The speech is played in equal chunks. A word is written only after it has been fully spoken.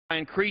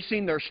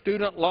increasing their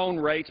student loan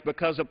rates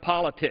because of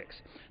politics.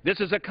 This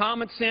is a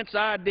common sense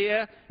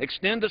idea.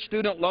 Extend the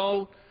student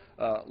loan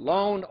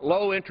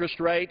low interest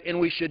rate, and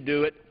we should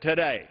do it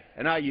today.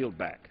 And I yield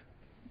back.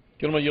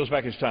 Gentleman yields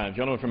back his time.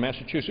 Gentleman from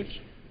Massachusetts.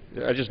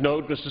 I just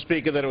note, Mr.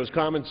 Speaker, that it was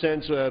common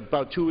sense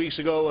about 2 weeks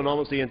ago when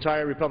almost the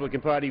entire Republican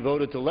Party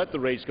voted to let the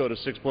rates go to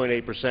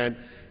 6.8%.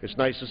 It's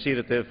nice to see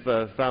that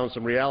they've found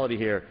some reality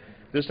here.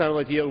 This time I'd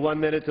like to yield 1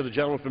 minute to the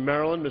gentleman from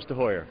Maryland, Mr.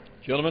 Hoyer.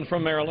 Gentleman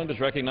from Maryland is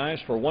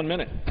recognized for 1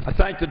 minute. I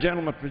thank the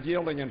gentleman for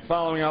yielding and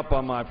following up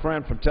on my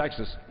friend from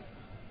Texas.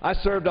 I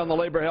served on the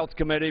Labor Health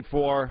Committee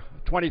for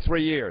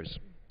 23 years.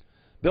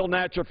 Bill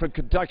Natcher from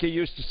Kentucky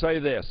used to say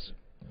this: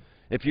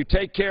 if you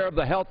take care of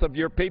the health of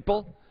your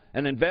people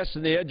and invest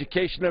in the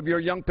education of your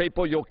young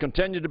people, you'll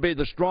continue to be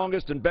the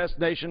strongest and best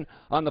nation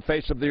on the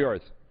face of the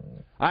earth.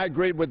 I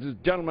agreed with the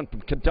gentleman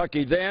from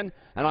Kentucky then,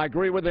 and I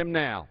agree with him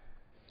now.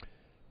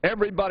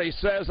 Everybody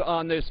says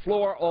on this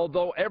floor,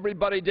 although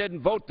everybody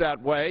didn't vote that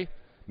way,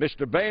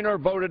 Mr. Boehner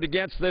voted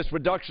against this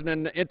reduction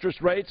in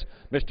interest rates,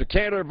 Mr.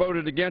 Cantor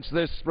voted against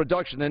this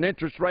reduction in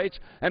interest rates,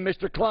 and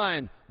Mr.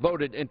 Klein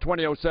voted in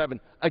 2007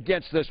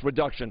 against this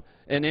reduction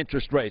in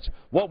interest rates.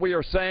 What we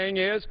are saying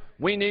is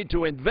we need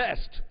to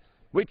invest.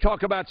 We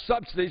talk about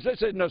subsidies.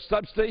 This isn't a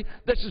subsidy.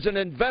 This is an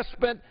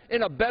investment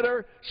in a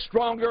better,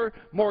 stronger,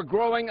 more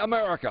growing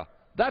America.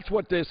 That's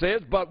what this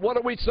is. But what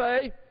do we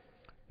say?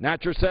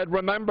 Natcher said,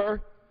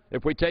 remember,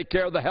 if we take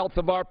care of the health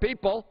of our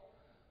people,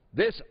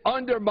 this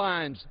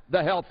undermines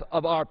the health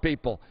of our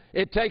people.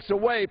 It takes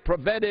away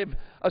preventive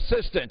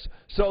assistance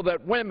so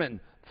that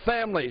women,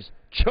 families,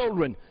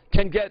 children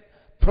can get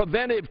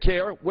preventive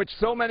care, which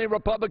so many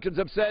Republicans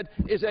have said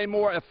is a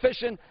more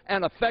efficient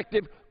and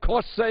effective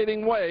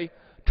cost-saving way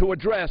to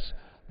address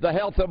the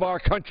health of our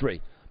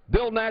country.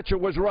 Bill Natcher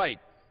was right.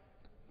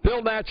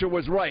 Bill Natcher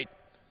was right.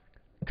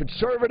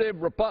 Conservative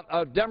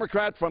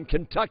Democrat from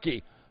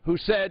Kentucky who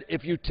said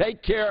if you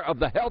take care of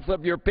the health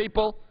of your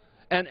people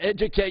and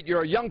educate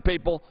your young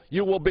people,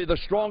 you will be the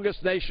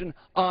strongest nation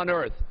on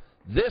earth.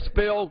 This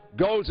bill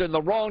goes in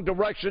the wrong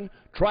direction,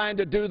 trying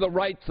to do the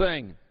right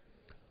thing.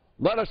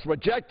 Let us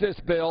reject this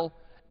bill,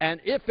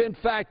 and if in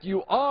fact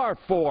you are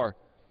for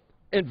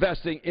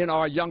investing in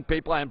our young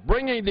people and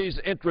bringing these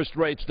interest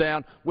rates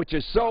down, which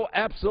is so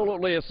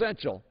absolutely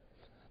essential,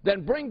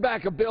 then bring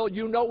back a bill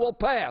you know will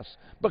pass,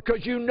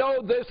 because you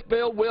know this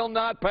bill will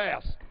not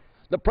pass.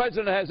 The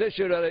President has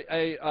issued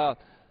a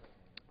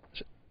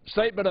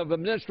statement of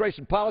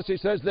administration policy,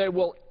 says they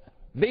will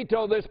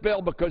veto this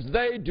bill because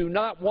they do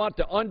not want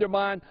to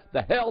undermine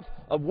the health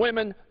of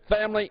women,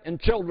 family, and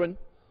children,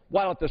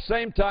 while at the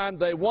same time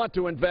they want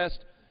to invest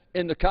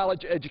in the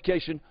college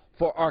education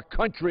for our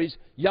country's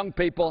young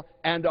people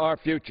and our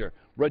future.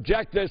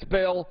 Reject this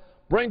bill.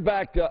 Bring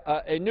back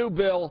a new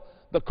bill,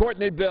 the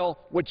Courtney bill,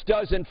 which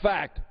does, in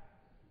fact,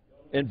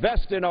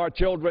 invest in our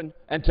children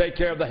and take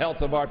care of the health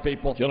of our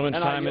people. Gentleman's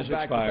and time I has yield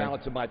back the expired.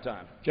 balance of my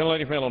time.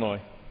 Gentlelady from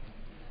Illinois.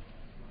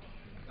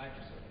 Thank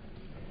you,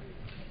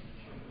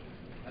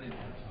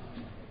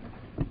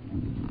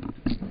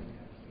 sir.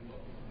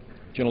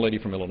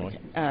 Gentlelady from Illinois.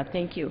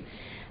 Thank you.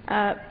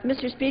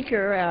 Mr.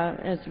 Speaker,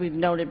 as we've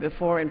noted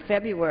before, in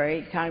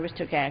February, Congress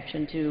took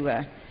action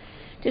to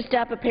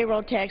stop a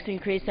payroll tax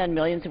increase on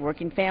millions of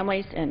working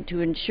families and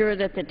to ensure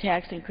that the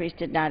tax increase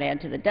did not add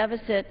to the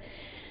deficit.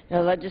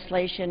 The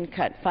legislation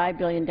cut $5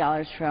 billion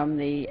from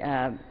the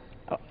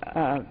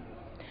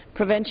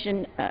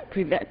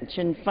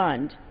Prevention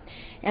Fund,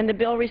 and the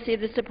bill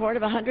received the support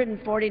of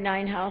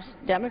 149 House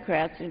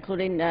Democrats,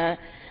 including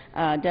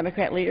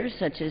Democrat leaders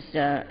such as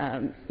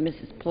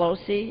Mrs.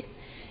 Pelosi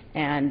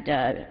and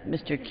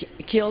Mr.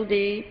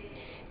 Kildee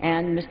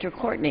and Mr.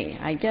 Courtney.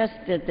 I guess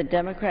that the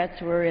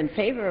Democrats were in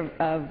favor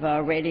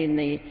of raiding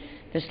the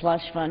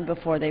slush fund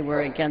before they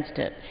were against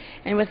it.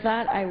 And with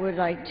that, I would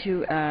like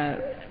to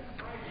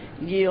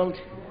yield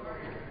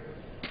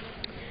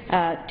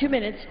 2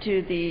 minutes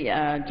to the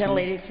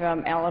gentlelady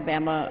from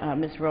Alabama,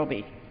 Ms.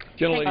 Roby.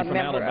 Gentlelady from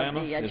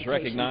Alabama is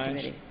recognized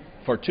Committee.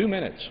 for 2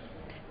 minutes.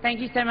 Thank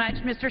you so much,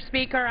 Mr.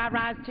 Speaker. I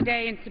rise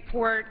today in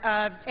support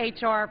of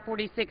H.R.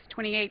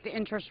 4628, the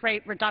Interest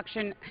Rate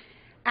Reduction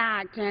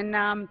Act. And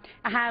I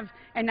have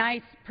a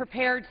nice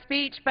prepared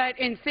speech, but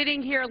in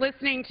sitting here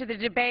listening to the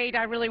debate,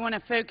 I really want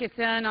to focus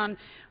in on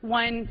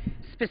one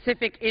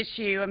specific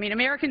issue. I mean,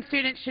 American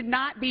students should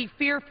not be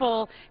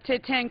fearful to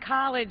attend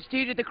college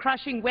due to the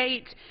crushing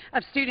weight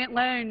of student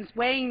loans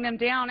weighing them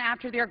down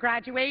after their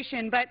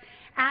graduation. But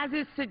as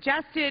is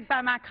suggested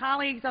by my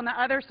colleagues on the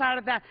other side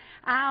of the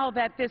aisle,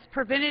 that this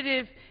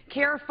preventative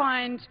care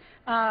fund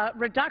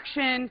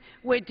reduction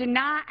would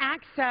deny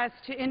access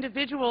to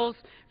individuals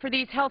for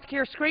these health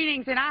care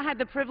screenings. And I had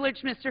the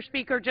privilege, Mr.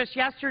 Speaker, just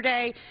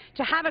yesterday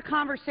to have a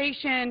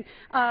conversation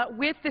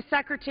with the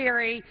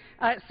Secretary,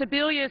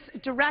 Sebelius,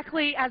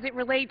 directly as it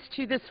relates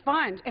to this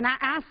fund. And I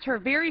asked her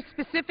very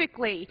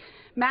specifically,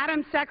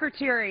 Madam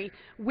Secretary,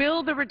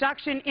 will the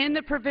reduction in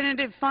the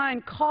preventative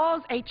fund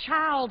cause a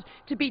child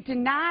to be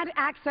denied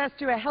access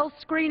to a health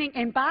screening?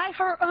 And by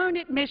her own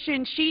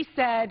admission, she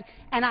said,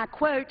 and I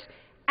quote,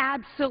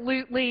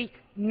 absolutely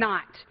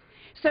not.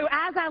 So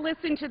as I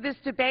listen to this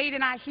debate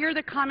and I hear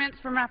the comments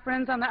from my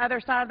friends on the other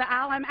side of the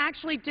aisle, I'm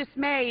actually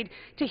dismayed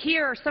to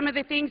hear some of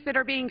the things that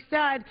are being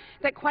said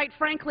that, quite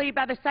frankly,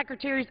 by the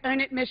Secretary's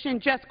own admission,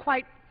 just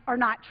quite are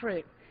not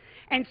true.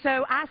 And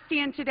so I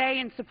stand today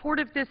in support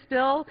of this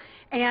bill,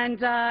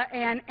 and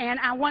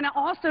I want to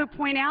also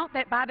point out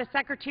that by the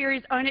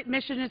Secretary's own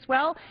admission as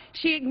well,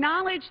 she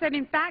acknowledged that,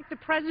 in fact, the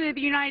President of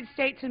the United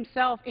States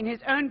himself, in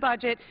his own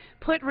budget,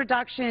 put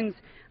reductions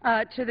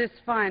to this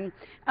fund.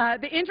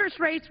 The Interest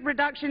Rates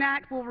Reduction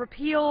Act will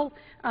repeal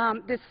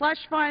the slush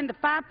fund. The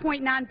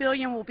 $5.9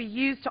 billion will be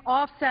used to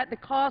offset the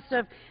cost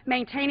of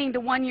maintaining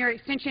the one-year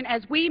extension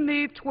as we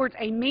move towards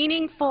a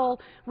meaningful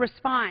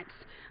response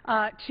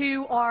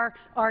to our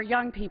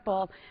young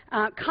people.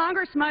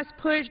 Congress must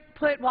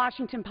put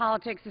Washington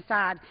politics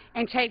aside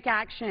and take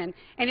action.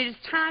 And it is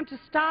time to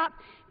stop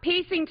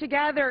piecing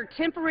together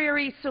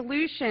temporary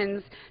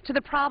solutions to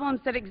the problems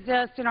that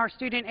exist in our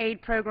student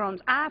aid programs.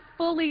 I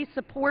fully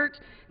support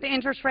the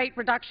Interest Rate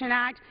Reduction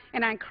Act,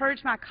 and I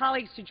encourage my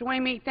colleagues to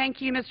join me.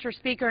 Thank you, Mr.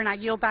 Speaker, and I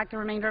yield back the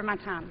remainder of my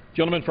time.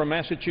 Gentleman from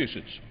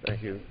Massachusetts.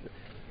 Thank you.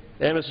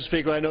 And, Mr.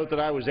 Speaker, I note that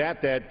I was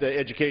at that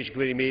Education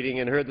Committee meeting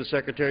and heard the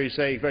Secretary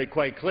say very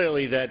quite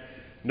clearly that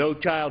no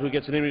child who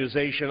gets an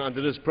immunization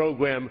under this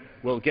program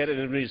will get an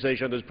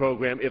immunization under this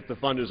program if the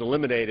fund is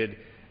eliminated.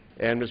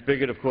 And Ms.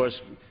 Biggert, of course,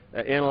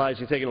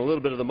 analyzing, taking a little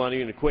bit of the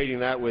money and equating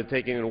that with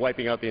taking and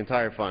wiping out the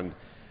entire fund.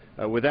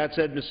 With that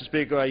said, Mr.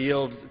 Speaker, I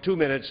yield 2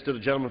 minutes to the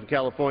gentleman from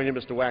California,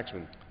 Mr.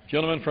 Waxman.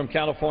 Gentleman from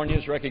California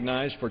is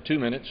recognized for 2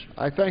 minutes.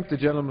 I thank the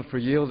gentleman for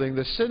yielding.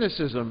 The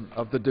cynicism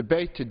of the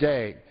debate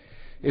today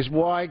is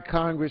why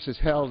Congress is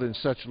held in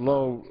such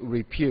low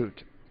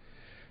repute.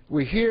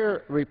 We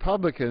hear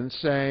Republicans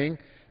saying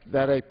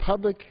that a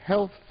public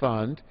health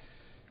fund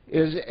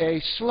is a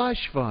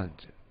slush fund.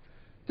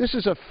 This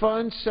is a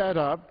fund set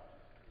up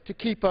to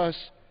keep us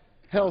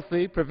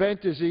healthy,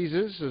 prevent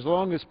diseases as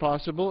long as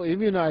possible,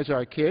 immunize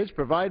our kids,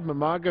 provide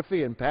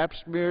mammography and pap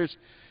smears,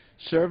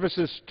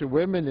 services to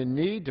women in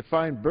need, to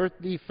find birth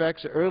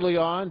defects early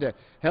on, to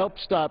help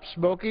stop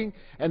smoking,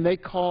 and they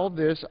call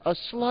this a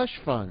slush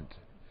fund.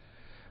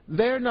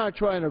 They're not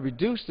trying to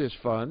reduce this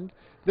fund.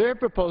 Their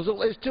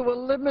proposal is to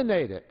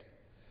eliminate it.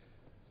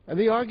 And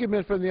the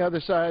argument from the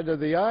other side of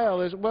the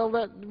aisle is, well,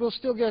 we'll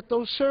still get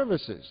those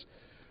services.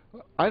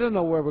 I don't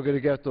know where we're going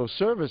to get those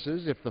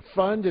services if the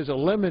fund is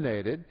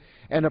eliminated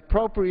and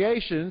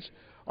appropriations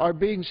are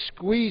being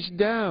squeezed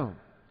down.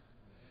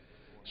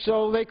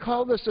 So they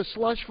call this a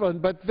slush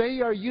fund, but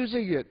they are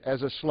using it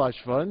as a slush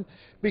fund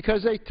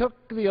because they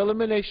took the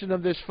elimination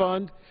of this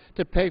fund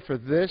to pay for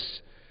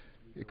this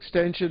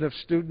extension of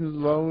student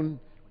loan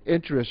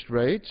interest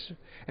rates,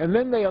 and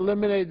then they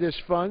eliminated this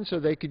fund so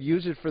they could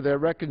use it for their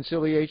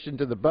reconciliation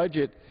to the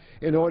budget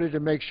in order to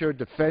make sure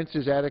defense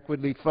is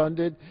adequately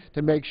funded,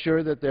 to make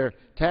sure that their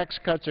tax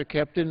cuts are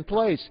kept in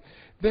place.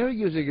 They're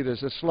using it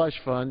as a slush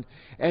fund,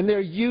 and they're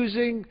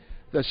using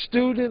the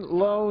student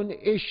loan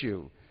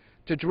issue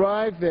to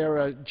drive their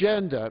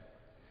agenda.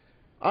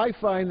 I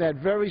find that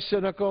very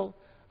cynical.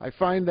 I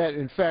find that,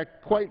 in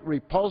fact, quite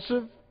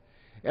repulsive,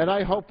 and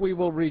I hope we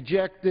will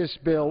reject this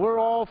bill. We're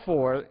all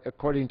for,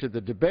 according to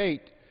the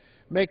debate,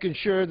 making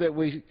sure that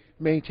we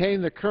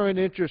maintain the current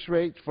interest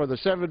rate for the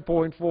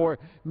 7.4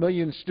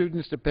 million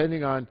students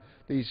depending on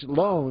these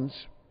loans,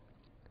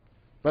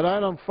 but I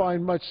don't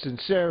find much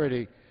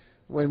sincerity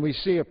when we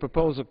see a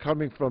proposal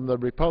coming from the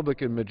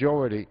Republican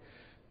majority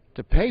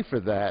to pay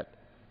for that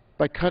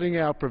by cutting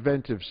out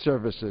preventive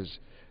services.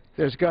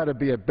 There's got to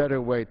be a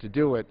better way to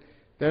do it.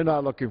 They're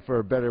not looking for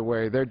a better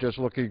way. They're just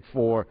looking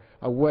for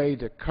a way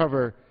to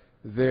cover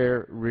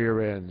their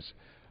rear ends.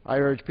 I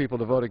urge people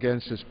to vote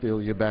against this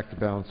bill. You're back to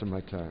balance of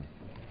my time.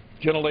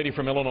 Gentlelady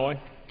from Illinois.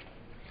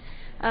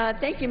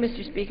 Thank you,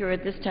 Mr. Speaker.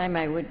 At this time,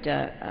 I would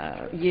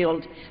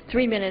yield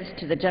 3 minutes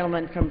to the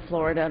gentleman from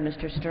Florida,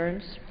 Mr.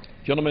 Stearns.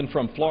 Gentleman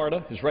from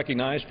Florida is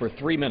recognized for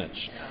 3 minutes.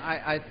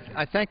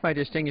 I thank my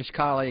distinguished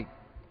colleague,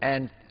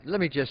 and let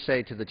me just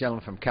say to the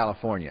gentleman from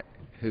California,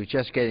 who's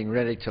just getting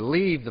ready to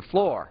leave the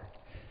floor,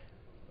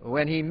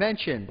 when he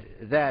mentioned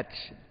that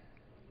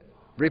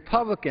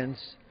Republicans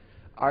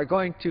are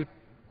going to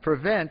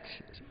prevent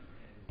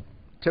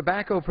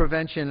tobacco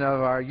prevention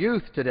of our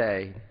youth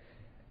today,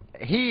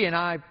 he and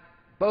I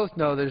both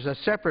know there's a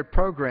separate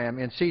program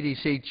in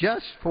CDC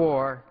just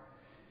for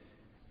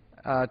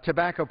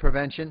tobacco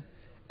prevention.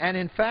 And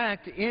in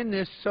fact, in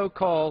this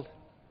so-called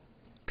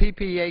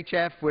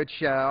PPHF,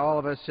 which all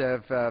of us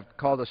have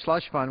called a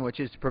slush fund, which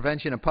is the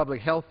Prevention of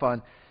Public Health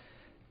Fund,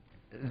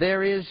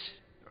 there is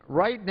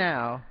right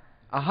now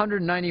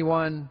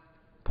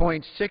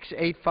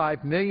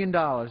 $191.685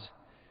 million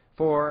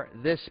for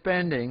this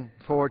spending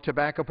for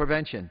tobacco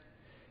prevention.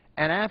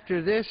 And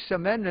after this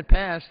amendment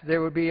passed,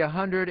 there would be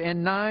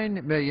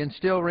 $109 million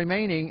still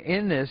remaining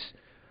in this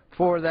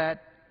for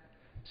that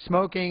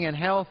smoking and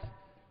health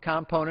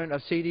component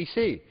of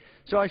CDC.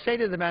 So I say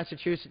to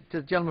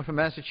the gentleman from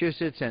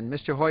Massachusetts and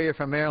Mr. Hoyer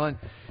from Maryland,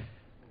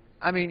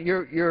 I mean,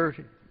 you're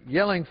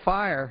yelling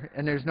fire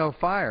and there's no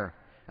fire.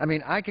 I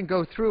mean, I can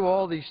go through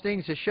all these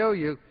things to show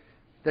you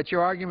that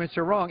your arguments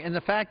are wrong. And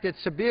the fact that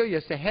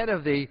Sebelius, the head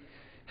of the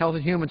Health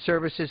and Human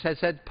Services, has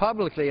said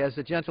publicly, as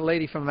the gentle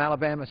lady from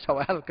Alabama so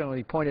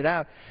eloquently pointed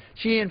out,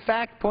 she in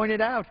fact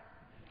pointed out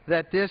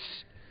that this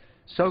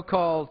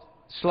so-called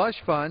slush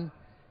fund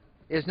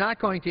is not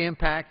going to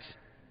impact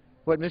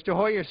what Mr.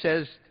 Hoyer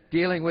says,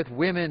 dealing with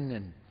women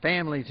and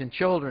families and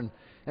children,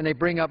 and they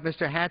bring up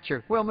Mr.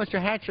 Hatcher. Well,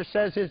 Mr. Hatcher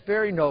says it's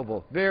very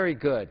noble, very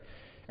good,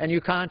 and you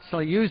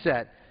constantly use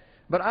that.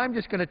 But I'm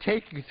just going to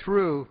take you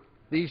through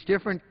these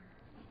different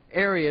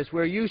areas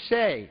where you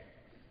say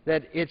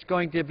that it's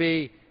going to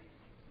be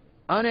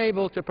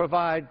unable to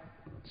provide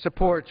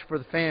supports for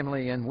the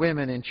family and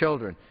women and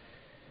children.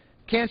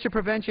 Cancer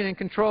prevention and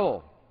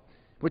control,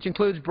 which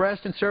includes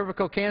breast and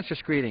cervical cancer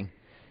screening.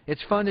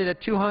 It's funded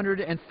at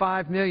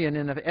 $205 million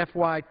in the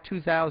FY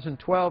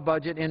 2012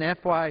 budget. In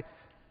FY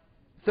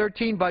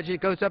 13 budget,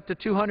 it goes up to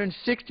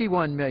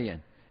 $261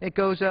 million. It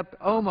goes up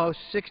almost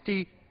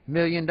 $60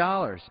 million.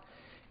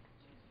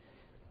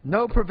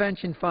 No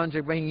prevention funds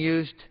are being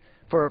used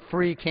for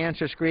free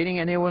cancer screening,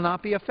 and they will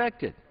not be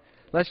affected.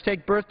 Let's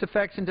take birth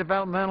defects and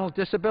developmental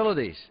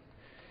disabilities.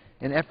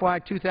 In FY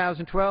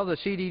 2012, the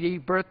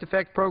CDD birth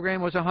defect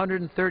program was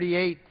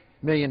 $138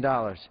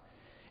 million.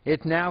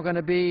 It's now going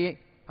to be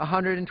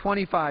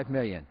 $125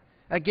 million.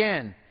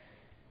 Again,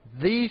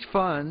 these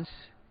funds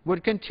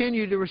would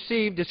continue to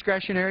receive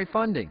discretionary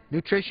funding.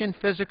 Nutrition,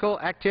 physical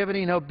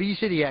activity, and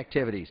obesity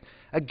activities,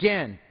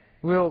 again,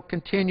 will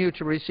continue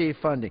to receive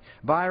funding.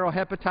 Viral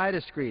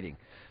hepatitis screening,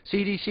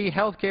 CDC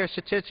healthcare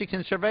statistics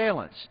and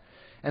surveillance,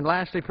 and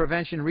lastly,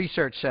 Prevention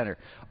Research Center.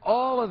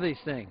 All of these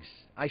things,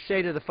 I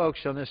say to the folks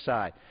on this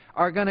side,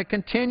 are going to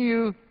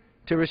continue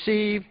to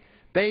receive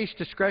base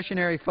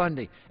discretionary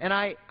funding. And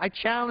I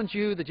challenge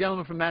you, the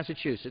gentleman from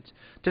Massachusetts,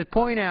 to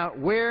point out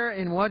where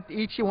in what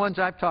each of the ones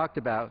I've talked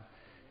about,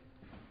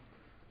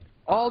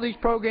 all these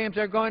programs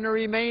are going to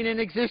remain in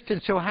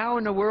existence. So how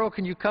in the world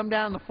can you come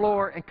down the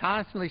floor and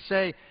constantly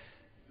say,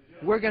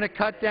 we're going to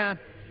cut down?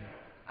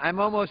 I'm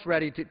almost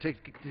ready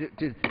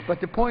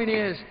but the point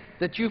is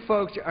that you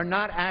folks are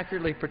not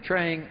accurately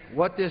portraying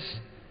what this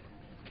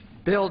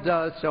bill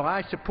does. So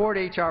I support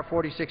H.R.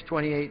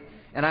 4628,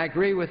 and I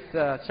agree with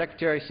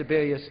Secretary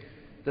Sebelius.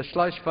 The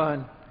slush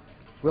fund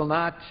will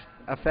not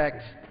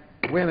affect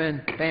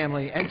women,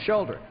 family, and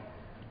children.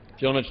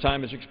 Gentleman's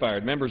time has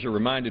expired. Members are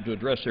reminded to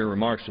address their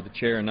remarks to the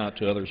chair and not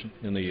to others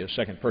in the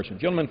second person.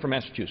 Gentleman from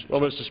Massachusetts.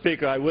 Well, Mr.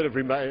 Speaker, I would have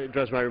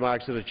addressed my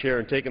remarks to the chair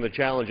and taken the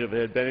challenge if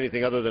it had been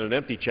anything other than an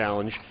empty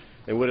challenge,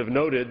 and would have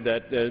noted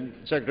that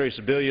Secretary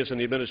Sebelius and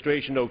the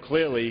administration know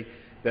clearly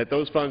that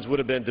those funds would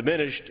have been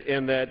diminished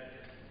and that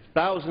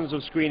thousands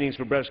of screenings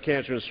for breast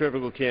cancer and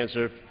cervical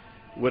cancer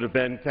would have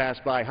been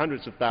passed by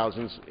hundreds of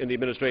thousands in the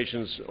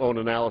administration's own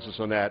analysis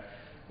on that.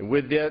 And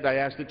with that, I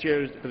ask the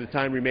chair for the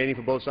time remaining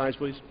for both sides,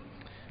 please.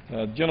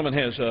 The gentleman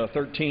has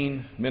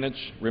 13 minutes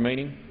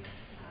remaining,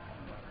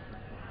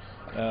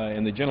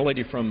 and the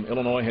gentlelady from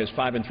Illinois has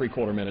 5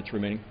 3/4 minutes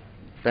remaining.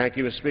 Thank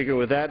you, Mr. Speaker.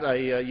 With that, I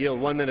yield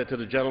 1 minute to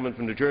the gentleman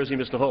from New Jersey,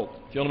 Mr.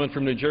 Holt. Gentleman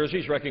from New Jersey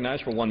is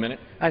recognized for 1 minute.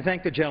 I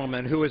thank the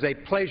gentleman, who is a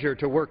pleasure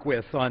to work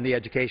with on the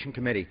Education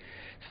Committee.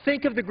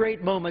 Think of the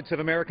great moments of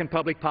American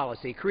public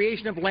policy: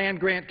 creation of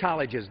land-grant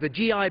colleges, the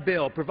GI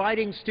Bill,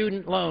 providing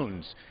student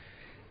loans,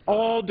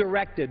 all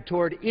directed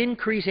toward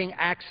increasing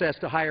access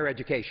to higher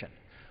education.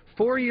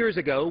 4 years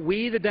ago,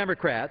 we, the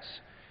Democrats,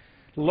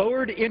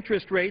 lowered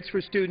interest rates for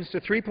students to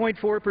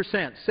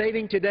 3.4%,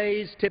 saving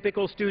today's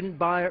typical student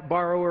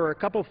borrower a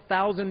couple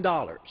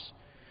 $1,000s.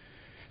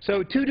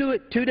 So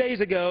two days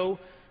ago,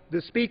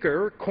 the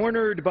Speaker,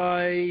 cornered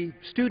by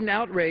student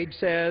outrage,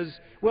 says,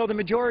 well, the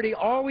majority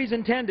always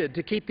intended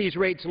to keep these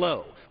rates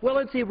low. Well,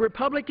 if the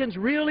Republicans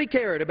really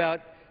cared about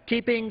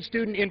keeping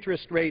student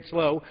interest rates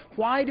low,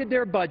 why did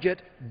their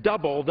budget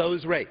double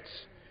those rates?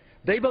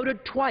 They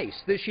voted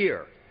twice this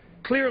year,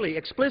 clearly,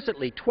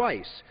 explicitly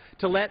twice,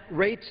 to let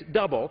rates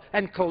double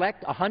and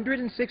collect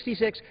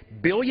 $166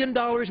 billion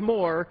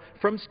more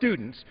from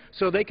students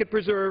so they could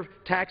preserve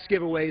tax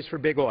giveaways for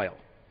big oil.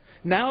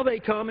 Now they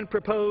come and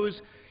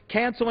propose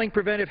canceling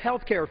preventive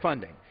health care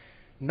funding,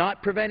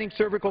 not preventing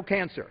cervical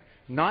cancer,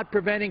 not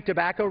preventing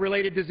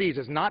tobacco-related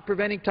diseases, not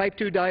preventing type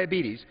 2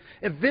 diabetes,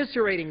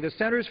 eviscerating the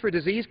Centers for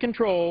Disease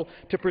Control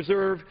to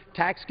preserve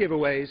tax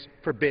giveaways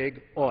for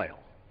big oil.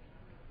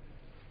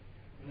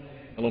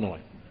 Illinois.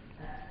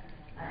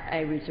 I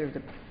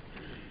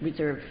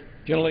reserve.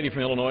 Gentlelady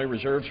from Illinois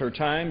reserves her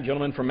time.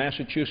 Gentleman from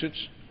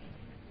Massachusetts.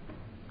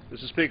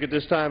 Mr. Speaker, at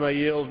this time I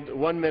yield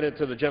 1 minute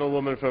to the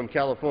gentlewoman from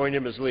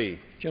California, Ms. Lee.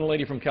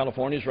 Gentlelady from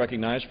California is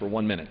recognized for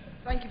 1 minute.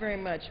 Thank you very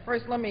much.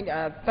 First, let me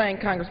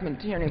thank Congressman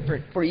Tierney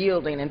for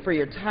yielding and for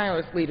your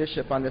tireless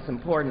leadership on this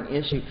important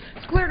issue.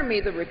 It's clear to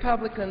me that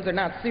Republicans are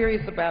not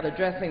serious about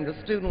addressing the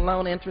student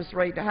loan interest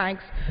rate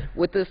hikes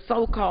with this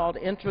so-called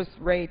Interest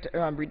Rate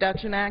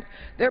Reduction Act.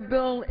 Their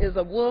bill is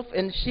a wolf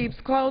in sheep's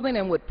clothing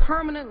and would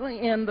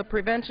permanently end the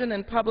Prevention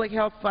and Public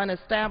Health Fund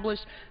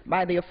established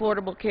by the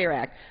Affordable Care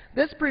Act.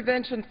 This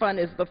prevention fund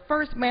is the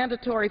first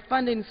mandatory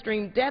funding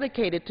stream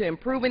dedicated to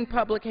improving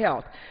public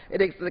health.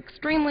 It is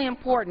extremely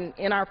important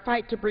in our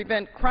fight to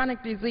prevent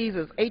chronic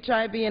diseases,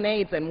 HIV and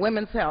AIDS, and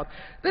women's health.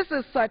 This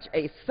is such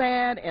a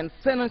sad and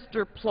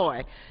sinister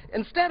ploy.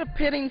 Instead of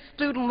pitting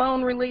student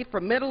loan relief for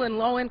middle and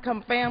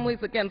low-income families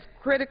against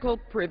critical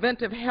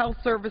preventive health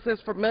services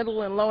for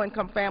middle and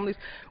low-income families,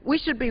 we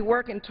should be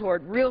working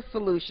toward real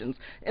solutions.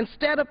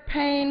 Instead of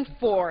paying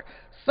for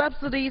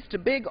subsidies to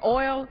big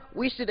oil,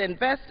 we should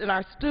invest in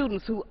our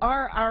students who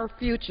are our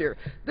future.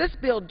 This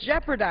bill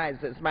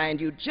jeopardizes,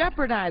 mind you,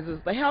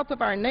 jeopardizes the health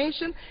of our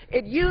nation.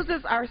 It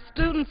uses our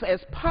students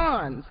as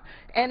pawns,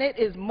 and it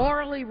is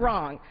morally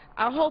wrong.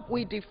 I hope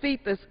we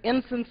defeat this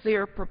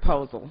insincere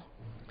proposal.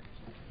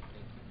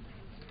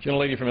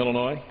 Gentlelady from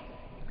Illinois.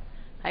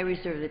 I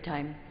reserve the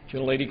time.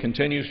 Gentlelady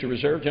continues to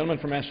reserve. Gentleman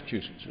from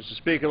Massachusetts. Mr.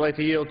 Speaker, I'd like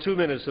to yield 2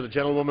 minutes to the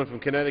gentlewoman from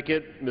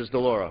Connecticut, Ms.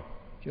 DeLauro.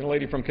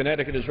 Gentlelady from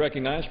Connecticut is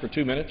recognized for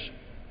 2 minutes.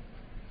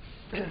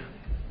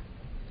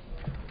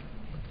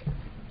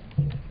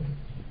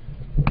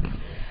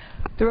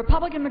 The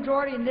Republican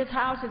majority in this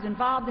House is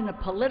involved in a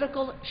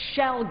political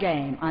shell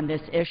game on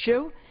this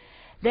issue.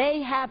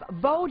 They have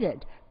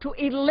voted to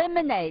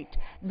eliminate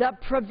the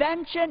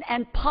Prevention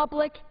and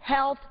Public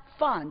Health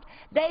Fund.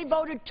 They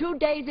voted 2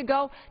 days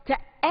ago to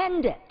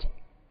end it.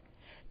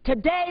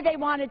 Today they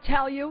want to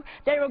tell you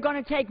they were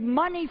going to take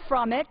money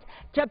from it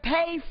to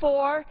pay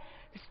for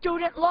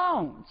student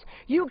loans.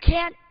 You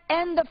can't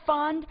end the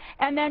fund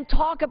and then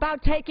talk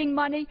about taking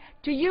money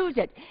to use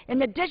it.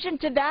 In addition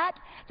to that,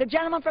 the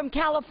gentleman from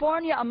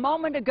California a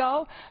moment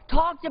ago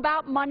talked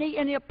about money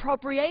in the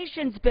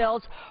appropriations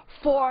bills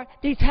for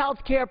these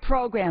health care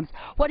programs.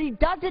 What he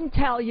doesn't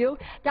tell you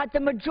that the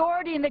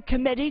majority in the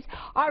committees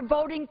are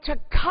voting to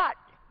cut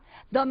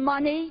the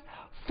money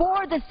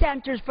for the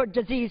Centers for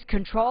Disease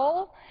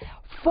Control,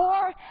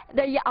 for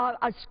the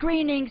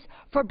screenings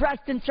for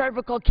breast and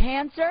cervical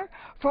cancer,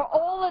 for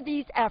all of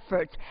these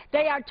efforts.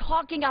 They are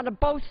talking out of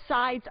both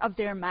sides of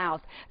their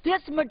mouth.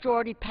 This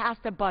majority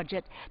passed a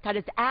budget that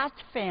has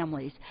asked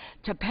families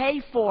to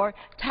pay for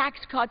tax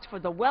cuts for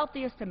the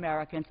wealthiest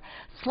Americans,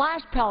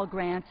 slash Pell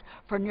Grants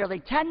for nearly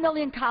 10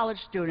 million college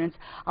students,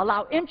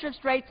 allow interest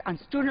rates on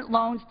student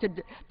loans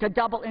to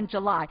double in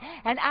July.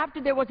 And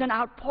after there was an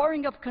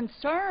outpouring of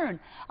concern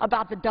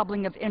about the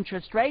doubling of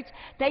interest rates,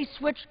 they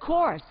switched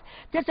course.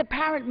 This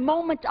apparent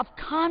moment of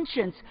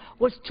conscience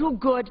was too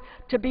good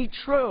to be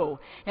true.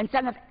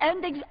 Instead of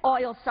ending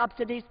oil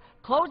subsidies,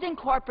 closing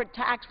corporate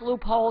tax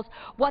loopholes,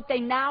 what they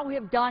now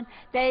have done,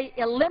 they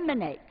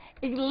eliminate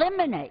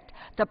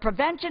the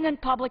Prevention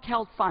and Public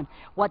Health Fund.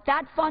 What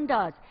that fund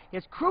does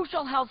is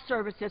crucial health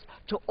services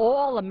to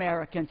all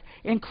Americans,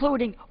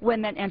 including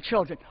women and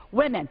children.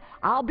 Women,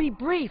 I'll be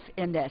brief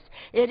in this.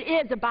 It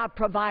is about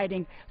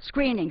providing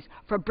screenings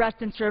for breast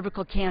and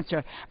cervical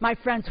cancer. My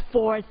friends,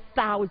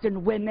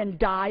 4,000 women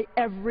die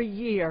every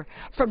year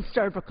from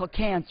cervical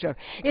cancer.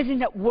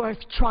 Isn't it worth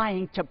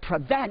trying to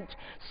prevent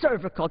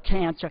cervical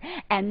cancer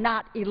and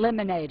not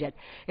eliminate it?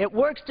 It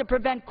works to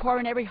prevent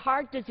coronary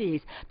heart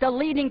disease, the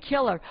leading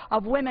killer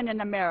of women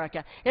in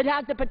America. It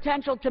has the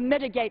potential to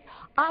mitigate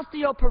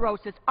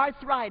osteoporosis,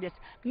 arthritis,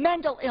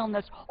 mental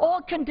illness,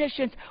 all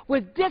conditions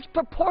which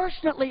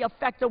disproportionately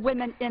affect the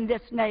women in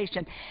this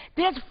nation.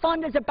 This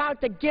fund is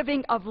about the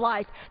giving of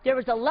life. There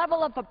is a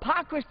level of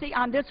hypocrisy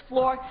on this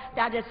floor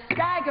that is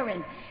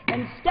staggering.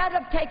 Instead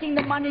of taking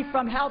the money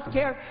from health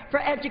care for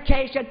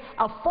education,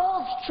 a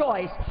false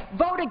choice,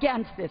 vote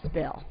against this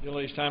bill.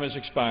 Gentlelady's time has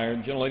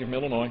expired. Gentlelady from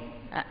Illinois.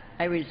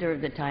 I reserve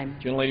the time.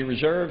 Gentlelady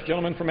reserves.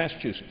 Gentleman from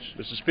Massachusetts.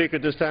 Mr. Speaker,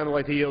 at this time I'd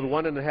like to yield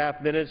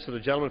 1.5 minutes to the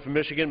gentleman from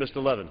Michigan, Mr.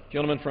 Levin.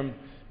 Gentleman from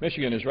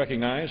Michigan is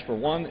recognized for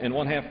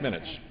 1.5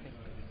 minutes.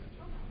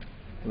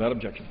 Without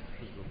objection.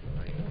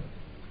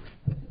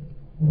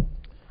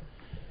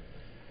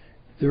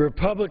 The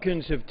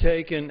Republicans have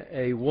taken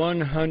a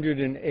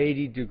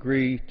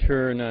 180-degree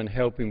turn on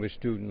helping with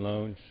student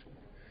loans.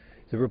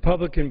 The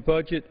Republican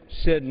budget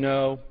said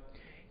no,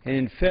 and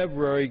in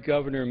February,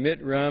 Governor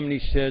Mitt Romney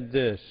said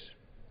this: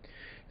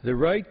 "The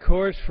right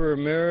course for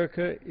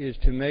America is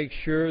to make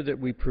sure that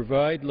we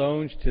provide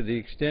loans to the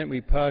extent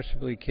we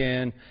possibly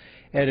can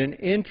at an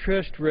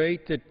interest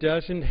rate that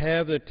doesn't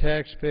have the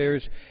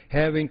taxpayers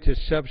having to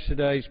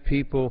subsidize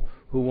people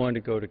who want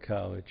to go to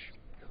college,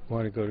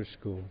 want to go to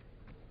school."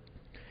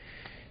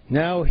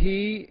 Now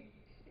he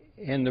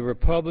and the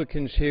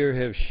Republicans here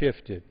have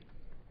shifted.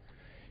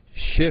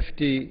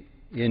 Shifty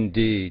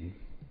indeed.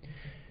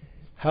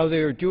 How they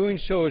are doing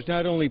so is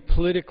not only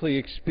politically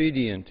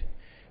expedient,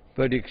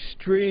 but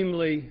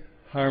extremely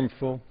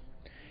harmful.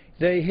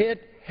 They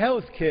hit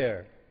health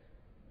care.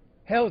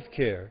 Health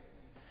care.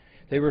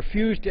 They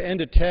refused to end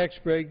a tax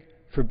break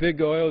for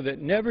big oil that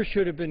never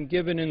should have been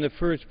given in the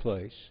first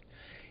place,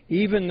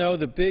 even though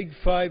the big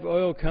 5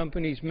 oil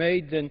companies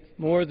made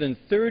more than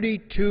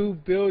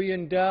 $32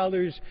 billion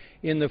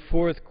in the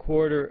fourth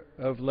quarter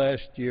of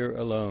last year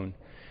alone.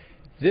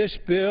 This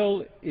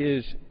bill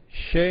is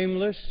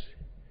shameless.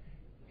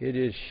 It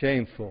is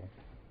shameful.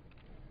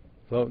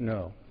 Vote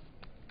no.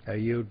 I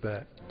yield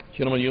back.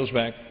 Gentleman yields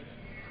back.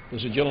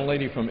 Does the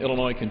gentlelady from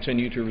Illinois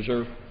continue to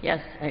reserve?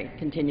 Yes, I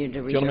continue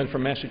to reserve. Gentleman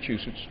from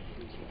Massachusetts.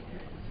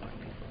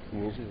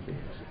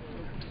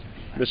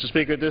 Mr.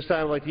 Speaker, at this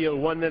time I'd like to yield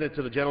 1 minute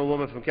to the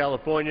gentlewoman from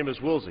California,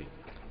 Ms. Woolsey.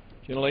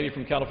 Gentlelady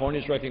from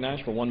California is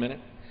recognized for 1 minute.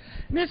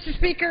 Mr.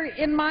 Speaker,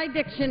 in my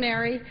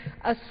dictionary,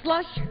 a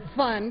slush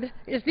fund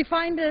is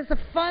defined as a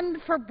fund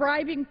for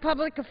bribing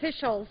public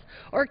officials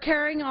or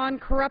carrying on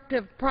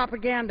corruptive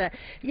propaganda.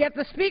 Yet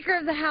the Speaker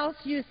of the House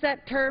used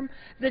that term,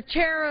 the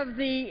Chair of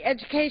the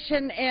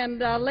Education and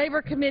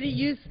Labor Committee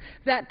used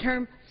that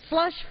term,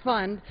 slush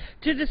fund,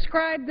 to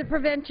describe the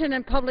Prevention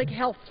and Public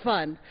Health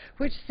Fund,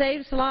 which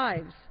saves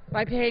lives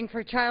by paying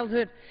for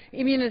childhood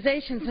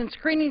immunizations and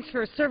screenings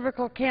for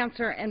cervical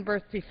cancer and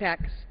birth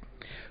defects.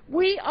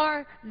 We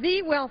are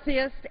the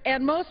wealthiest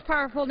and most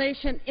powerful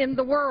nation in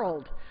the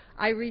world.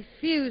 I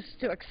refuse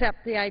to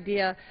accept the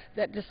idea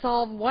that to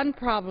solve one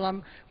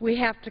problem, we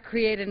have to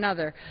create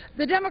another.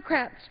 The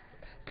Democrats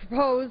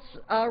propose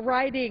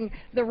writing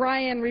the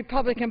Ryan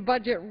Republican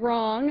budget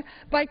wrong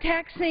by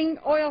taxing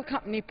oil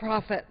company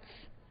profits.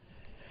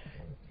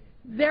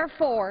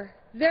 Therefore,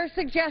 their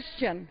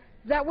suggestion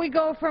that we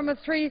go from a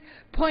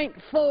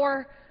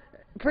 3.4%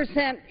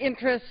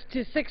 interest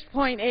to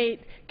 6.8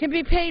 can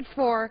be paid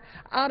for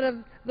out of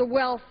the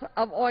wealth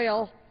of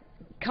oil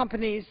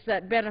companies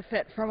that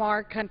benefit from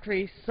our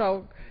country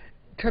so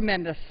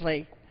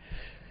tremendously.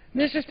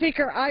 Mr.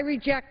 Speaker, I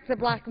reject the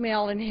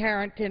blackmail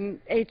inherent in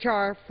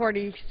H.R.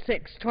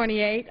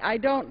 4628. I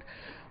don't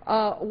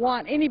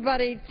want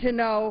anybody to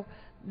know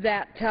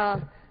that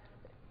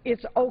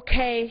it's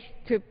okay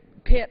to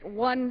pit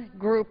one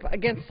group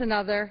against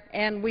another,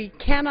 and we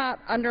cannot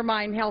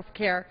undermine health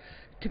care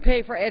to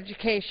pay for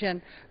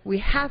education. We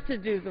have to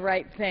do the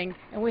right thing,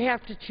 and we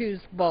have to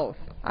choose both.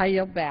 I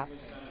yield back.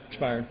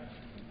 Expired.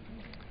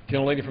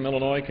 Gentlelady from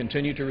Illinois,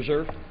 continue to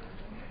reserve.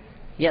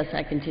 Yes,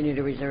 I continue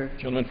to reserve.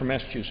 Gentleman from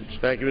Massachusetts.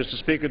 Thank you, Mr.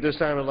 Speaker. At this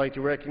time I'd like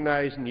to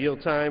recognize and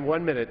yield time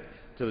 1 minute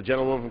to the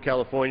gentlewoman from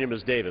California,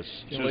 Ms. Davis.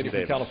 Gentlelady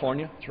from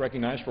California is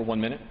recognized for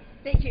 1 minute.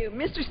 Thank you.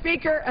 Mr.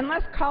 Speaker,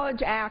 unless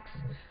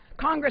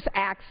Congress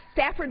acts,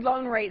 Stafford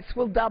loan rates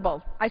will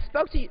double. I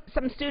spoke to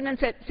some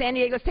students at San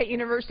Diego State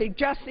University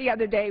just the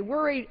other day,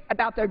 worried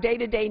about their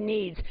day-to-day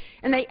needs,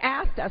 and they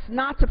asked us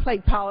not to play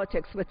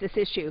politics with this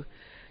issue.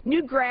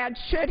 New grads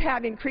should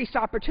have increased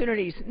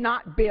opportunities,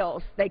 not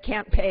bills they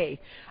can't pay.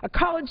 A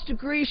college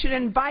degree should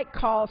invite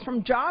calls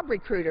from job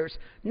recruiters,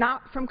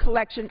 not from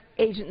collection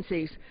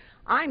agencies.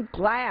 I'm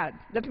glad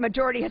that the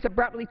majority has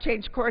abruptly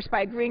changed course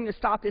by agreeing to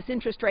stop this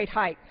interest rate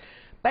hike,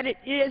 but it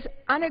is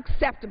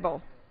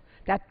unacceptable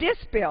that this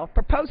bill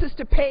proposes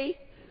to pay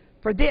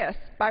for this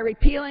by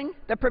repealing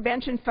the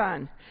Prevention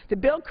Fund. The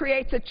bill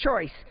creates a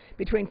choice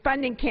between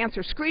funding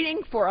cancer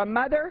screening for a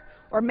mother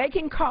or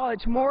making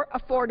college more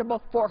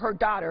affordable for her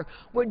daughter.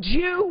 Would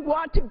you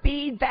want to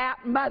be that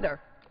mother?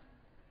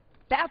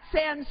 That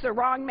sends the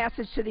wrong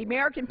message to the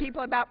American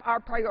people about our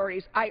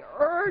priorities. I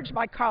urge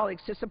my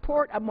colleagues to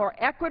support a more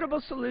equitable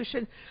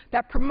solution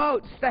that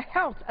promotes the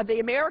health of the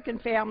American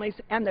families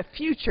and the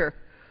future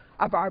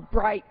of our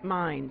bright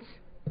minds.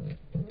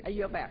 I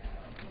yield back.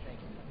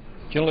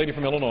 Gentlelady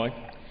from Illinois.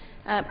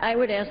 I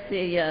would ask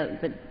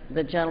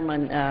the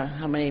gentleman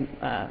how many,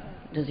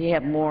 does he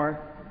have more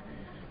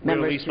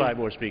members? At least 5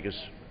 more speakers.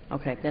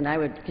 Okay, then I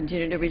would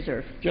continue to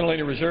reserve.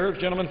 Gentlelady reserves.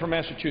 Gentleman from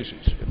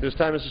Massachusetts. At this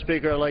time, Mr.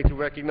 Speaker, I'd like to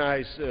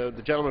recognize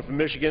the gentleman from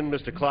Michigan,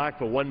 Mr. Clark,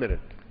 for 1 minute.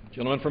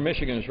 Gentleman from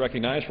Michigan is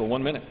recognized for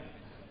 1 minute.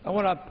 I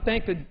want to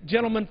thank the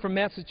gentleman from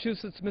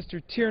Massachusetts,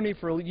 Mr. Tierney,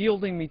 for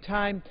yielding me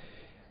time.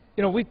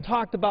 You know, we've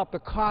talked about the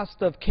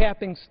cost of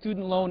capping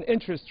student loan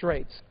interest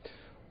rates.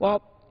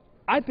 Well,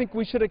 I think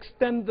we should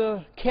extend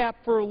the cap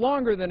for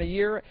longer than a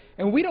year,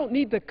 and we don't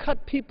need to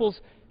cut people's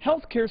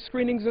health care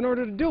screenings in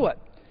order to do it.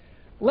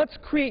 Let's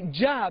create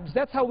jobs.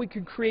 That's how we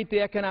can create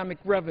the economic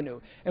revenue.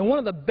 And one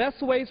of the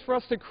best ways for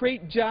us to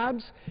create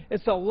jobs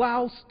is to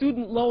allow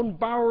student loan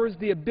borrowers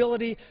the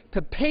ability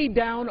to pay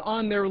down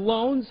on their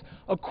loans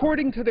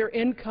according to their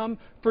income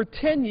for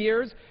 10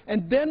 years,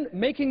 and then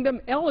making them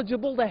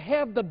eligible to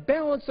have the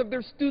balance of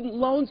their student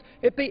loans,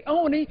 if they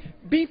own it,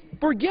 be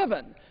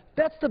forgiven.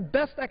 That's the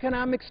best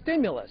economic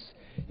stimulus.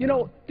 You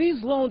know,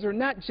 these loans are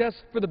not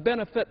just for the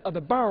benefit of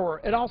the borrower.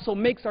 It also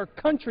makes our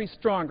country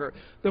stronger.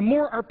 The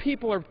more our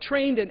people are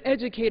trained and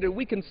educated,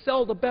 we can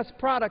sell the best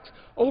products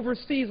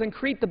overseas and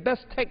create the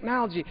best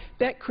technology.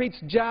 That creates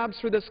jobs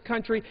for this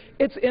country.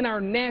 It's in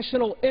our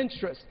national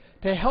interest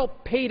to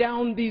help pay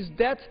down these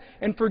debts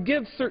and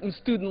forgive certain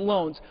student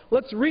loans.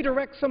 Let's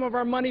redirect some of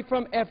our money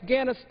from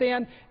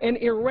Afghanistan and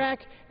Iraq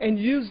and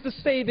use the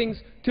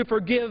savings to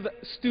forgive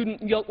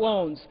student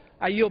loans.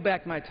 I yield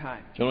back my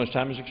time. Gentleman's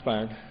time has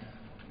expired.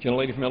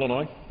 Gentlelady from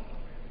Illinois.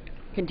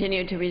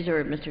 Continue to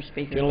reserve, Mr.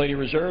 Speaker. Gentlelady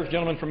reserves.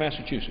 Gentleman from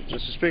Massachusetts.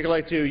 Mr. Speaker, I'd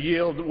like to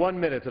yield 1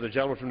 minute to the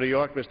gentleman from New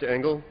York, Mr.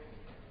 Engel.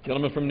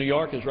 Gentleman from New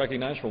York is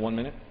recognized for 1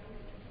 minute.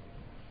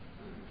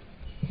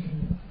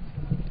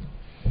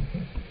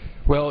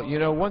 Well, you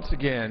know, once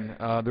again,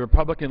 the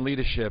Republican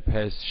leadership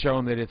has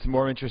shown that it's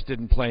more interested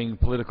in playing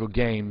political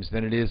games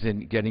than it is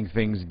in getting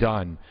things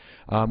done.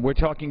 We're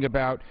talking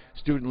about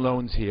student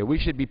loans here. We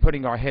should be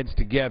putting our heads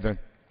together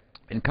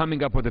and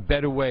coming up with a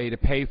better way to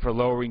pay for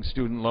lowering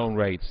student loan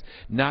rates,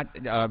 not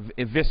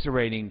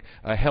eviscerating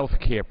health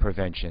care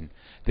prevention.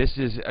 This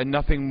is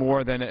nothing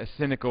more than a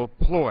cynical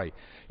ploy.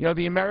 You know,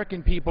 the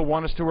American people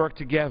want us to work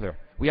together.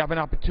 We have an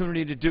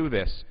opportunity to do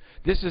this.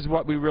 This is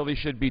what we really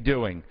should be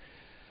doing.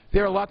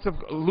 There are lots of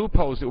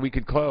loopholes that we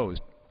could close.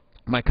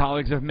 My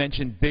colleagues have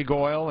mentioned big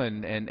oil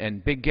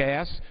and big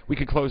gas. We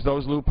could close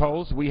those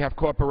loopholes. We have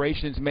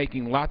corporations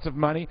making lots of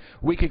money.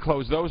 We could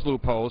close those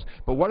loopholes.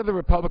 But what do the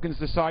Republicans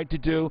decide to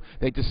do?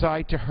 They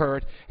decide to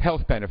hurt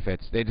health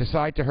benefits. They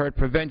decide to hurt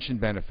prevention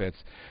benefits.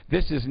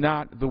 This is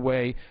not the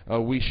way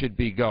we should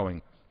be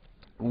going.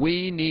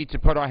 We need to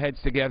put our heads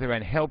together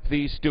and help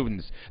these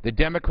students. The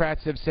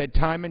Democrats have said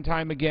time and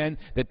time again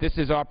that this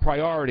is our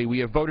priority. We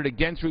have voted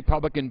against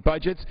Republican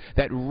budgets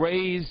that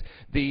raise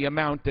the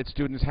amount that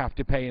students have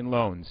to pay in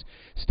loans.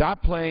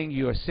 Stop playing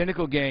your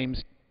cynical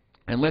games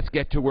and let's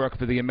get to work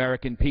for the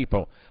American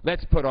people.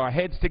 Let's put our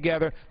heads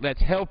together,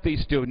 let's help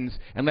these students,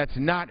 and let's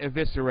not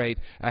eviscerate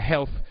a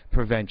health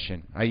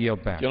prevention. I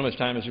yield back. Gentleman's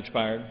time has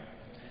expired.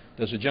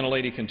 Does the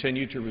gentlelady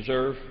continue to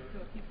reserve?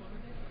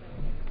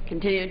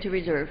 Continue to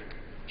reserve.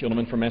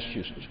 Gentleman from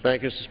Massachusetts.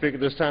 Thank you, Mr. Speaker.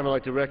 This time I'd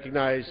like to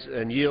recognize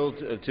and yield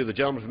to the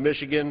gentleman from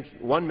Michigan.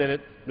 1 minute,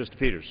 Mr.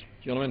 Peters.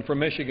 Gentleman from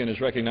Michigan is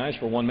recognized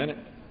for 1 minute.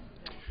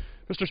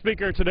 Mr.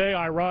 Speaker, today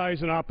I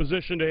rise in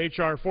opposition to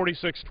H.R.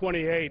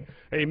 4628,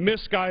 a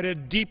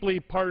misguided, deeply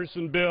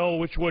partisan bill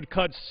which would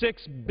cut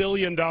 $6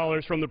 billion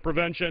from the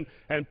Prevention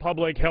and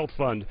Public Health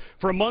Fund.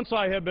 For months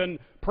I have been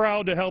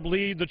proud to help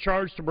lead the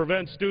charge to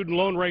prevent student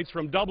loan rates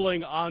from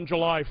doubling on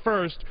July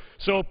 1st,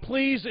 so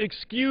please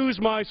excuse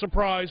my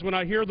surprise when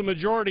I hear the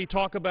majority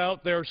talk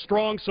about their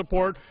strong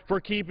support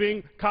for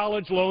keeping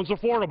college loans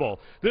affordable.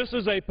 This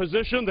is a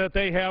position that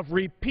they have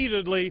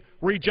repeatedly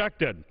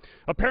rejected.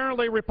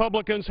 Apparently,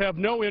 Republicans have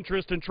no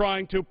interest in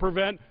trying to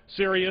prevent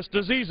serious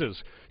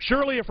diseases.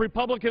 Surely, if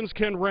Republicans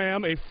can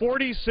ram a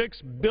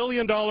 $46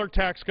 billion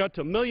tax cut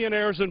to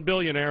millionaires and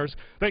billionaires,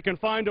 they can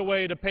find a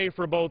way to pay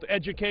for both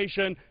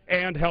education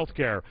and health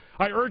care.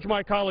 I urge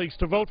my colleagues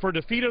to vote for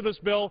defeat of this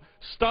bill,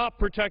 stop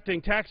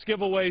protecting tax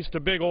giveaways to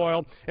big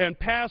oil, and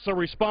pass a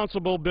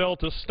responsible bill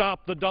to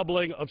stop the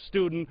doubling of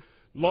student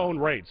loan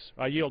rates.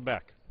 I yield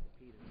back.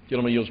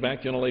 Gentleman yields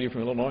back. Gentlelady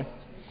from Illinois.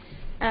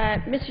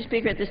 Mr.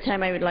 Speaker, at this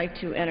time I would like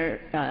to enter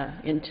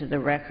into the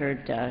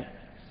record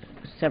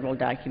several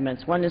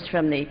documents. One is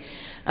from the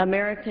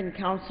American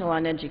Council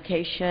on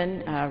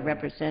Education,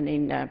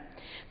 representing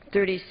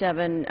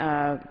 37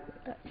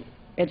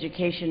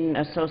 education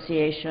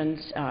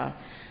associations,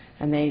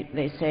 and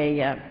they say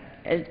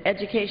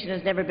education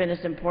has never been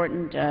as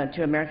important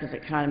to America's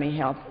economy,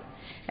 health,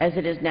 as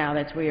it is now.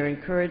 That's why we are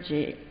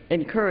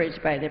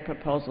encouraged by the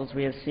proposals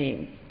we have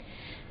seen.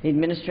 The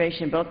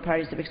administration and both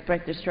parties have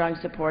expressed their strong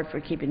support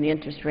for keeping the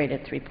interest rate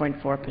at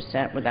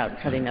 3.4% without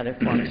cutting other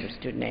forms of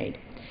student aid.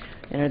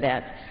 Enter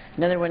that.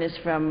 Another one is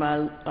from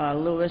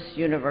Lewis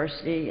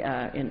University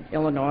in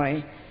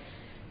Illinois,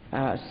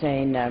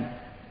 saying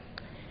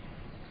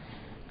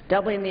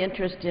doubling the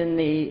interest in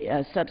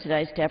the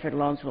subsidized Stafford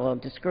loans will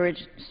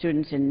discourage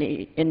students in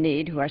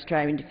need who are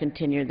striving to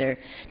continue their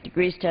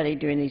degree study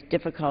during these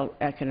difficult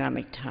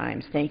economic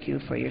times. Thank you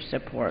for your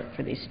support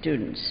for these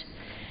students.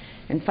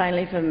 And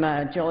finally, from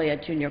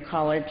Joliet Junior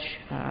College,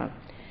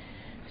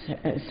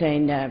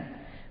 saying that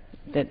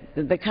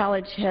the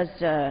college has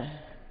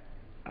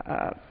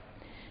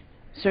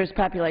serves a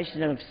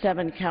population of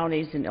 7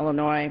 counties in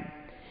Illinois.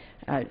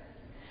 In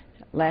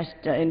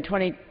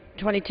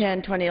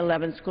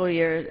 2010-2011 school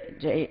year,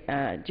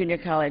 junior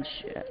college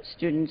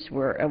students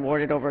were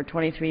awarded over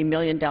 $23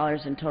 million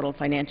in total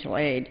financial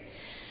aid.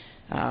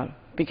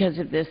 Because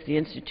of this, the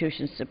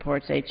institution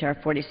supports H.R.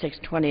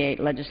 4628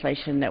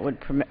 legislation that would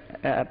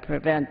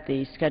prevent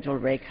the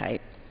scheduled rate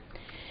hike.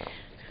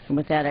 And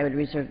with that, I would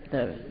reserve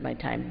my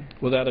time.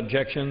 Without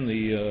objection,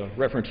 the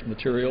referenced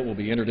material will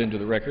be entered into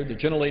the record. The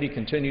gentlelady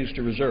continues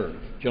to reserve.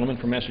 Gentleman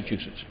from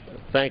Massachusetts.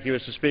 Thank you,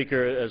 Mr.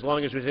 Speaker. As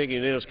long as we take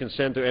unanimous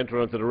consent to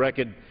enter into the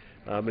record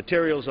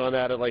materials on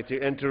that, I'd like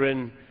to enter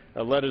in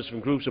letters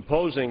from groups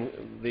opposing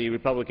the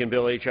Republican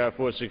bill H.R.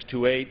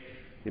 4628.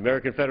 The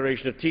American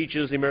Federation of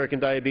Teachers, the American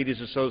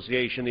Diabetes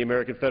Association, the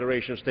American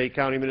Federation of State,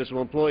 County,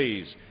 Municipal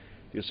Employees,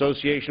 the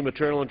Association of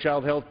Maternal and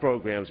Child Health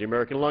Programs, the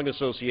American Lung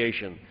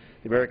Association,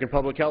 the American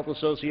Public Health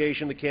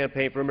Association, the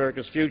Campaign for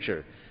America's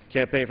Future,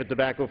 Campaign for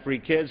Tobacco-Free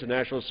Kids, the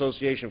National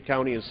Association of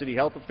County and City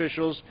Health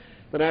Officials,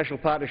 the National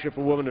Partnership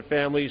for Women and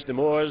Families,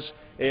 DeMoores,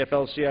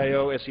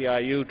 AFL-CIO,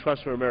 SEIU,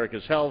 Trust for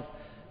America's Health,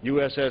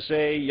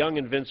 USSA, Young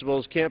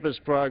Invincibles, Campus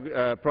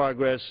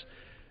Progress,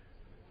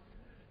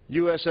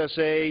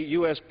 USSA,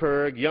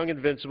 USPIRG, Young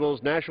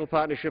Invincibles, National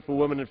Partnership for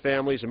Women and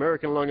Families,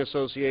 American Lung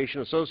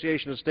Association,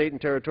 Association of State and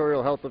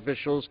Territorial Health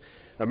Officials,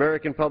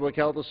 American Public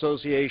Health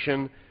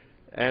Association,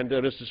 and,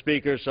 Mr.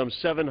 Speaker, some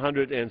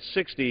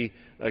 760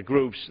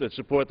 groups that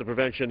support the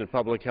Prevention and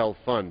Public Health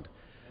Fund.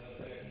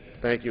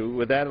 Thank you.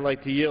 With that, I'd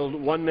like to yield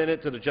 1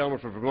 minute to the gentleman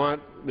from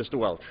Vermont, Mr.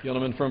 Welch.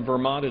 Gentleman from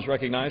Vermont is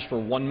recognized for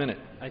 1 minute.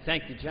 I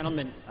thank the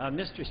gentleman.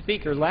 Mr.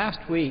 Speaker, last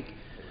week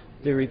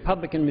the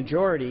Republican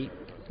majority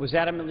was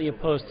adamantly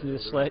opposed to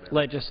this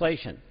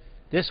legislation.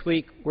 This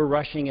week, we're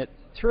rushing it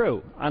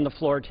through on the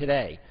floor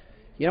today.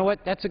 You know what?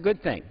 That's a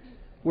good thing.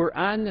 We're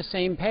on the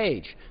same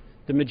page.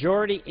 The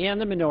majority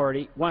and the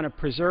minority want to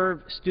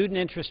preserve student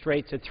interest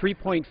rates at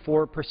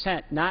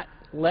 3.4%, not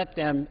let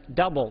them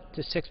double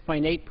to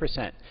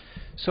 6.8%.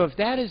 So if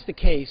that is the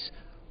case,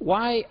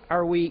 why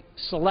are we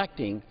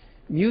selecting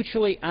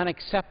mutually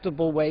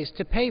unacceptable ways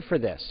to pay for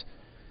this?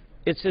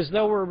 It's as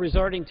though we're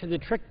resorting to the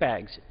trick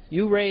bags.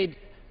 You raid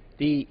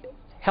the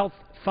health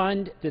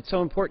fund that's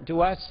so important to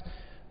us.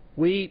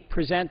 We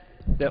present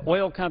the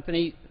oil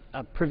company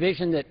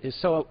provision that is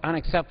so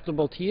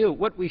unacceptable to you.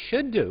 What we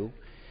should do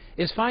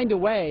is find a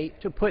way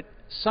to put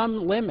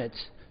some limits,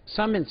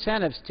 some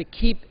incentives to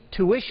keep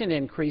tuition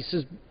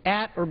increases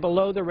at or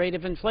below the rate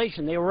of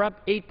inflation. They were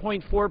up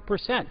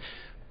 8.4%.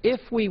 If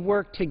we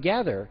work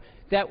together,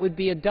 that would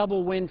be a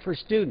double win for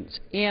students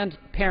and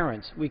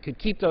parents. We could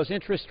keep those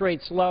interest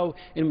rates low,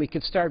 and we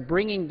could start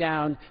bringing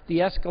down the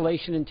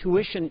escalation in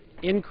tuition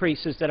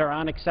increases that are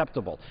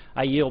unacceptable.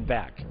 I yield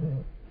back.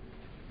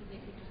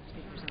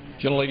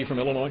 Gentlelady from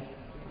Illinois.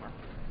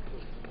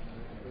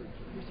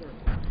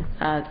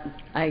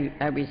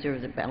 I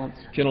reserve the balance.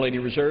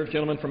 Gentlelady reserved.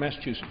 Gentleman from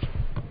Massachusetts.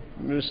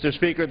 Mr.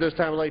 Speaker, at this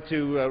time I'd like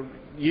to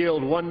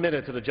yield 1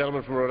 minute to the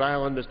gentleman from Rhode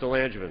Island, Mr.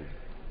 Langevin.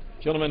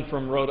 Gentleman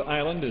from Rhode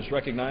Island is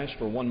recognized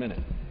for 1 minute.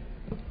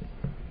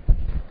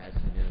 Ask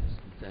unanimous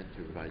consent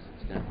to revise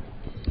its stem.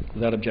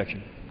 Without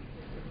objection.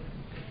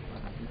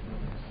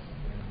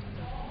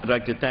 I'd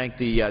like to thank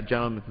the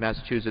gentleman from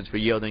Massachusetts for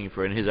yielding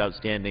for his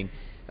outstanding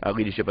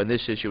leadership on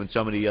this issue and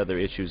so many other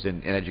issues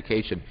in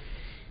education.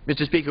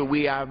 Mr. Speaker,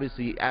 we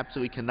obviously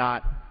absolutely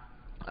cannot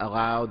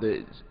allow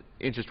the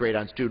interest rate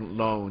on student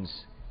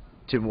loans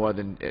to more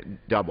than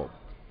double.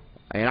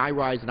 And I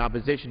rise in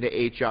opposition to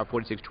H.R.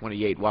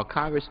 4628. While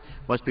Congress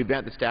must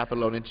prevent the Stafford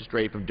loan interest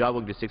rate from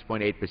doubling to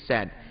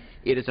 6.8%,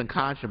 it is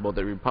unconscionable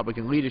that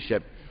Republican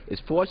leadership is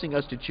forcing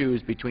us to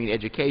choose between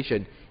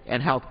education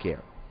and health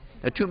care.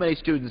 Now, too many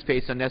students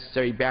face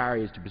unnecessary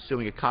barriers to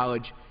pursuing a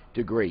college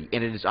degree,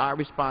 and it is our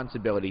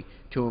responsibility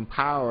to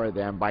empower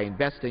them by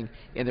investing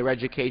in their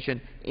education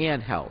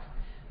and health.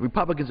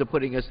 Republicans are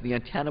putting us in the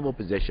untenable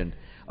position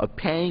of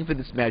paying for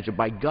this measure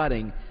by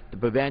gutting the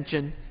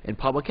Prevention and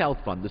Public Health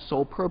Fund, the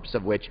sole purpose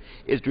of which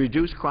is to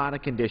reduce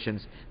chronic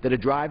conditions that are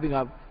driving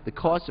up the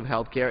cost of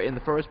health care in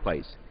the first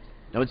place.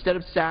 Now, instead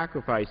of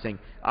sacrificing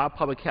our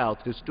public health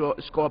to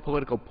score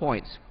political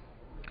points,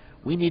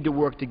 we need to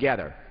work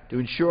together to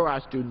ensure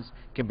our students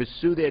can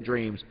pursue their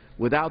dreams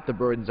without the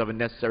burdens of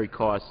unnecessary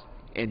costs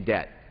and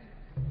debt.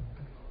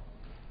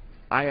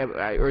 I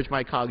urge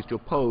my colleagues to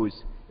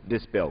oppose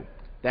this bill.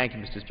 Thank you,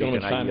 Mr. Speaker,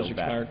 and I yield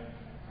back.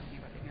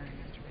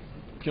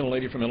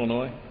 Gentlelady from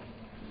Illinois.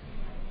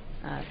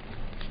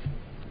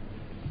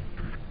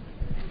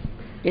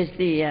 Is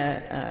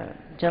the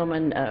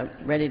gentleman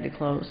ready to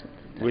close?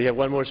 We have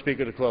one more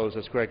speaker to close.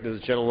 That's correct. Does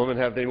the gentlewoman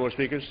have any more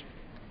speakers?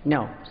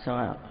 No.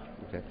 So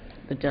okay.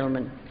 The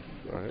gentleman.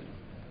 All right.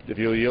 If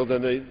you'll yield,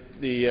 then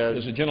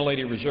Does the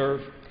gentlelady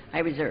reserve? I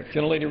reserve.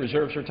 Gentlelady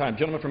reserves her time.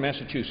 Gentleman from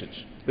Massachusetts.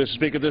 Mr.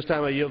 Speaker, this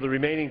time I yield the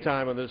remaining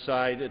time on this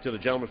side to the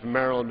gentleman from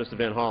Maryland, Mr.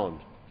 Van Hollen.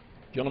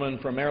 Gentleman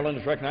from Maryland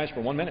is recognized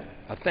for 1 minute.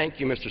 Thank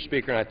you, Mr.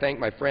 Speaker, and I thank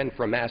my friend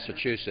from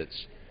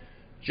Massachusetts.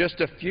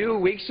 Just a few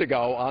weeks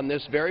ago on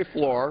this very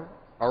floor,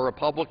 our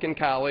Republican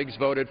colleagues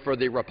voted for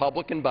the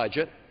Republican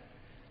budget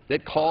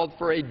that called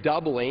for a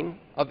doubling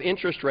of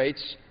interest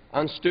rates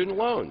on student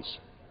loans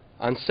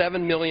on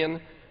 7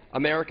 million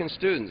American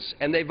students.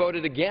 And they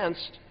voted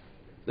against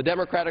the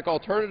Democratic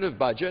alternative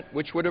budget,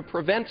 which would have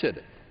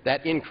prevented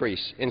that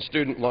increase in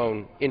student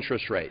loan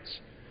interest rates.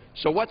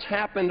 So what's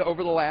happened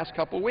over the last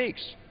couple of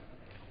weeks?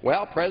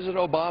 Well, President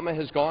Obama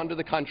has gone to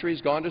the country,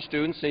 he's gone to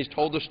students, and he's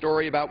told the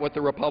story about what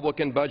the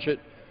Republican budget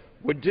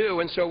would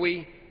do, and so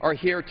we are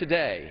here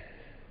today.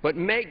 But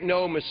make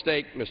no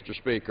mistake, Mr.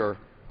 Speaker,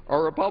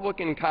 our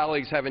Republican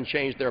colleagues haven't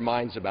changed their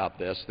minds about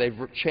this. They've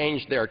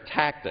changed their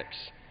tactics.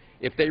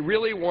 If they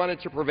really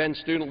wanted to prevent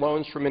student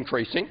loans from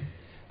increasing,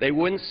 they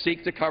wouldn't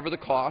seek to cover the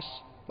costs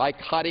by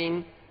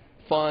cutting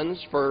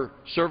funds for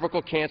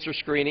cervical cancer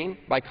screening,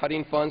 by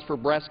cutting funds for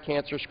breast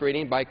cancer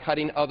screening, by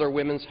cutting other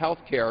women's health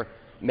care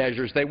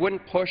measures. They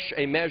wouldn't push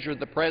a measure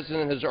the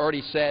President has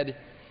already said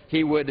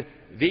he would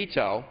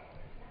veto.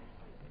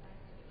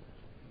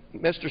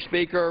 Mr.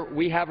 Speaker,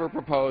 we have a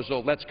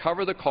proposal. Let's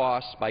cover the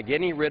costs by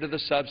getting rid of the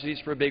subsidies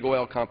for big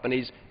oil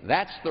companies.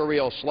 That's the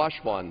real slush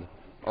fund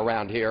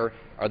around here,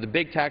 or the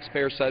big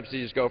taxpayer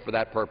subsidies go for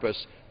that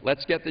purpose.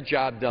 Let's get the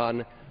job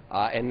done,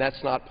 and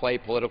let's not play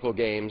political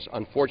games.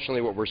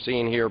 Unfortunately, what we're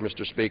seeing here,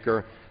 Mr.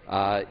 Speaker,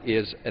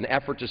 is an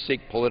effort to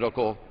seek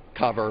political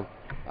cover.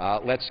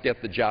 Let's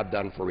get the job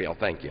done for real.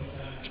 Thank you.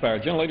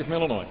 Expired. Gentlelady from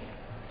Illinois.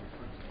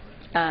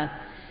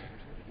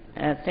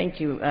 Thank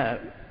you,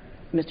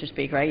 Mr.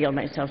 Speaker. I yield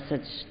myself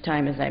such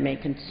time as I may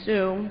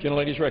consume.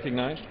 Gentlelady is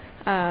recognized.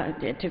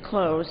 To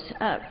close,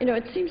 you know,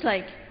 it seems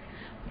like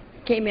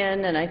came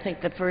in, and I think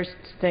the first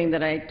thing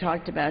that I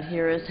talked about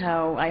here is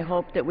how I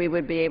hope that we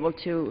would be able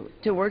to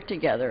work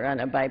together on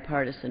a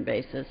bipartisan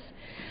basis.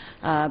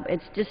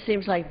 It just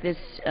seems like this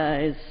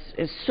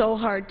is so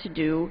hard to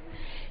do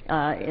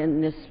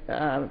in this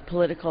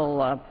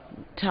political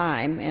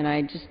time, and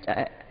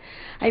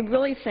I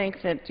really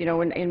think that, you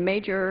know, in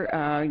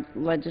major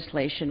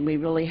legislation, we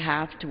really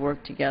have to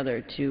work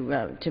together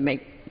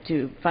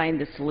to find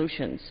the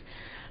solutions.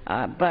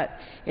 But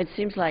it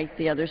seems like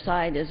the other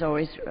side is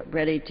always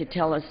ready to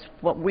tell us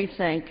what we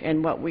think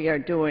and what we are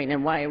doing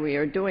and why we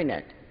are doing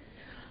it.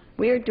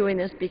 We are doing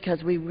this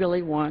because we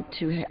really want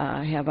to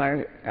have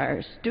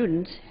our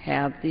students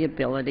have the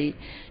ability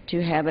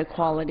to have a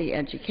quality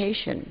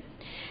education.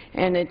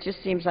 And it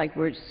just seems like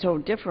we're so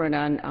different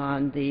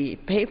on the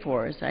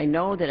pay-fors. I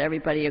know that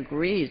everybody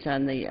agrees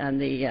on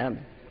the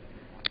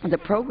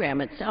program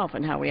itself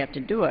and how we have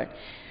to do it.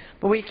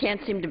 But we can't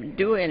seem to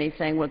do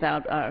anything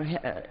without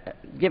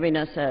giving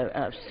us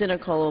a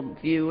cynical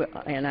view,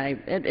 and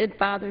it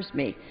bothers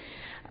me.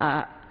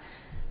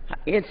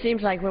 It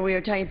seems like when we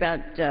were talking about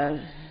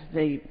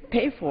the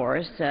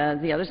pay-fors,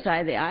 the other side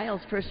of the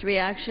aisle's first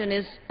reaction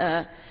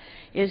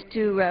is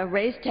to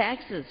raise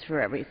taxes for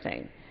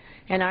everything.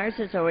 And ours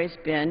has always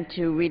been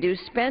to reduce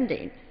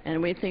spending,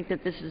 and we think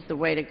that this is the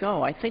way to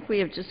go. I think we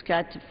have just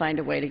got to find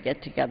a way to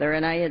get together,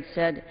 and I had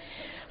said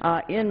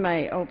in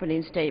my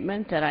opening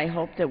statement that I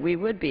hope that we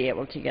would be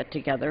able to get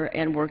together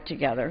and work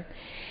together,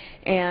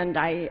 and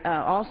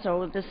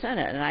also the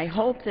Senate. And I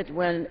hope that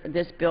when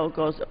this bill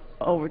goes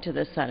over to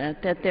the Senate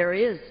that there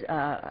is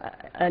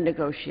a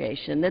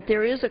negotiation, that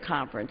there is a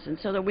conference, and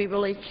so that we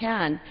really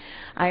can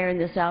iron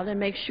this out and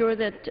make sure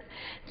that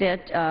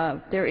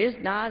there is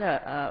not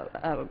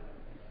a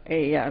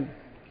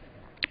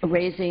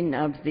raising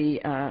of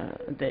to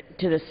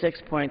the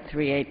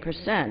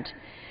 6.38%.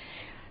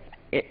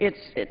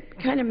 It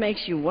kind of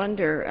makes you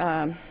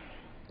wonder.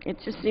 It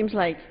just seems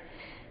like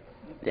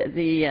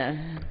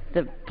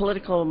the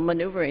political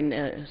maneuvering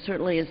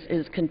certainly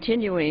is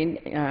continuing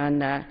on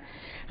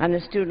the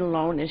student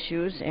loan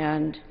issues,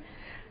 and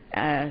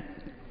I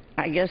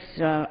guess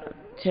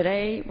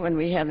today when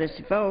we have this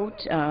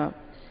vote,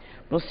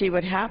 we'll see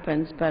what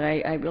happens, but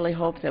I really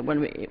hope that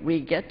when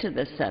we get to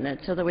the Senate,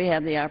 so that we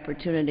have the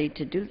opportunity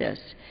to do this.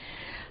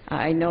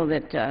 I know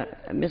that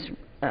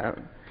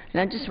and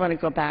I just want to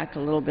go back a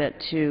little bit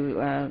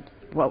to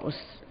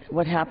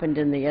what happened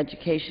in the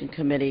Education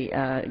Committee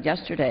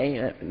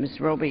yesterday. Ms.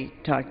 Roby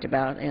talked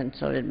about, and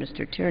so did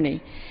Mr.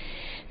 Tierney.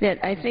 That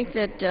I think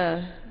that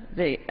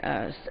the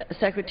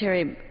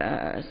Secretary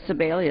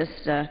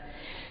Sebelius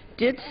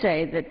did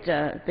say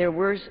that there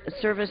were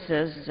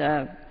services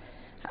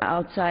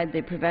outside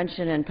the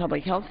Prevention and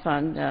Public Health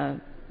Fund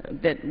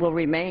that will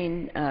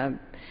remain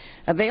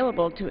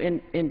available to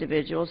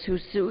individuals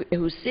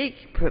who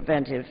seek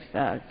preventive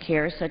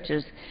care, such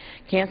as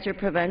cancer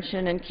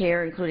prevention and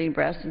care, including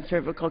breast and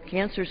cervical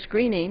cancer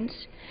screenings,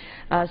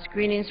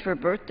 screenings for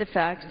birth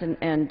defects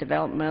and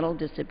developmental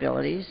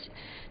disabilities,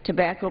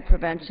 tobacco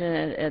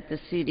prevention at the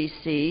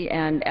CDC,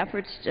 and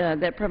efforts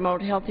that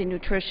promote healthy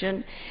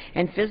nutrition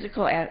and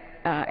physical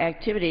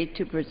activity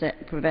to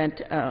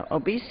prevent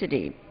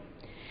obesity.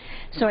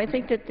 So I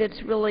think that this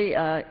really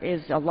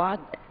is a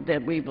lot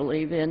that we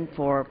believe in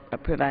for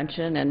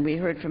prevention, and we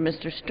heard from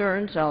Mr.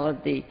 Stearns all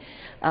of the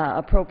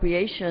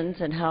appropriations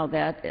and how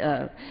that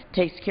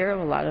takes care of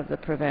a lot of the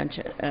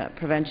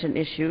prevention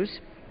issues.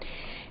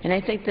 And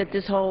I think that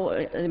this whole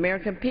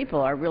American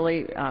people are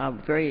really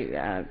very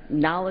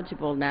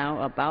knowledgeable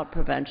now about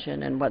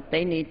prevention and what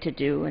they need to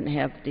do, and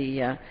have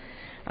the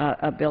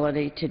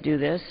ability to do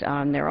this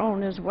on their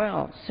own as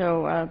well.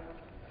 So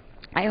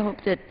I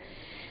hope that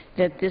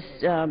this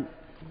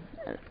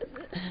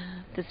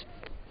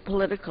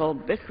political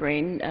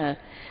bickering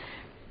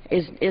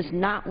is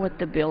not what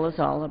the bill is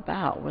all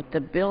about. What the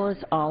bill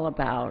is all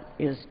about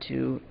is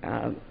to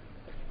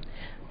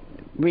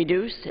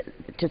reduce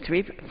to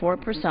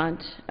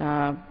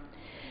 4%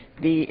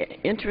 the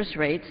interest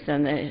rates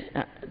on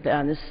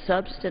the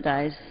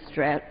subsidized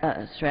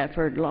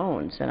Stratford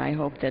loans, and I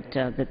hope that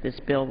this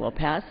bill will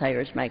pass. I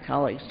urge my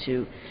colleagues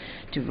to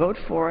vote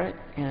for it,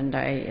 and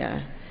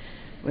I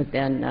would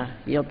then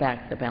yield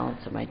back the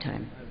balance of my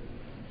time.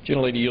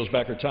 Gentlelady yields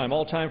back her time.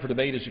 All time for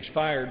debate is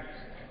expired.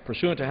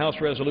 Pursuant to House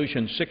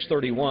Resolution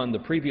 631, the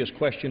previous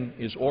question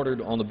is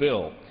ordered on the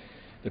bill.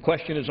 The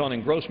question is on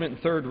engrossment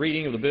and third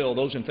reading of the bill.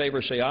 Those in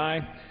favor say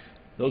aye.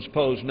 Those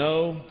opposed,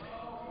 no.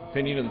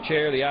 Opinion of the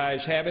Chair, the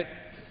ayes have it.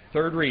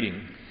 Third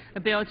reading.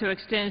 A bill to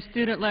extend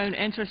student loan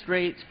interest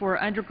rates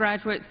for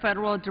undergraduate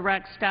federal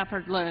direct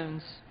Stafford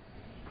loans.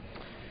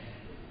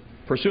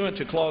 Pursuant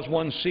to Clause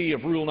 1C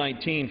of Rule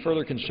 19,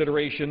 further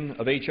consideration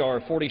of H.R.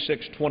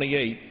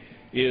 4628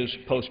 is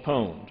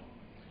postponed.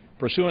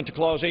 Pursuant to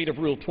Clause 8 of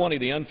Rule 20,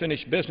 the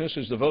unfinished business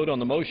is the vote on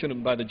the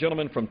motion by the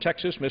gentleman from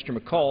Texas, Mr.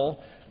 McCall,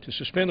 to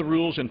suspend the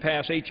rules and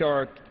pass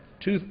H.R.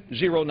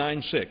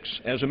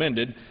 2096 as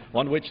amended,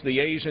 on which the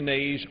yeas and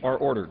nays are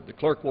ordered. The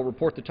clerk will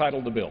report the title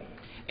of the bill.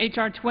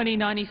 H.R.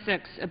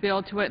 2096, a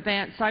bill to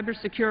advance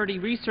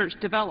cybersecurity research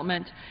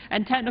development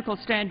and technical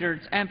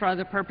standards and for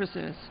other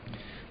purposes.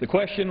 The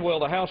question, will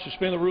the House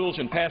suspend the rules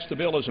and pass the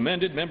bill as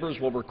amended? Members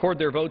will record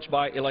their votes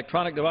by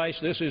electronic device.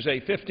 This is a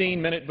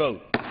 15-minute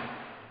vote.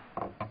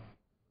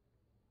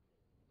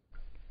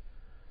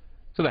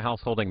 So the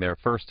House holding their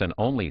first and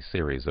only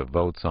series of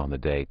votes on the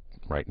day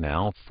right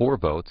now. 4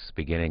 votes,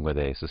 beginning with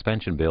a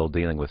suspension bill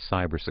dealing with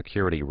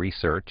cybersecurity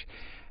research.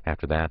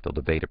 After that, they'll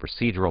debate a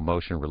procedural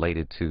motion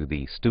related to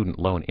the student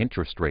loan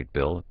interest rate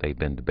bill that they've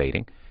been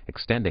debating,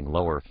 extending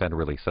lower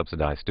federally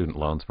subsidized student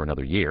loans for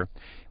another year.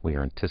 We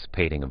are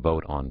anticipating a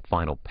vote on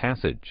final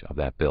passage of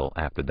that bill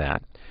after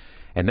that.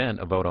 And then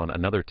a vote on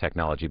another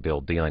technology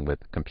bill dealing with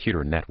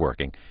computer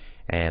networking.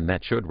 And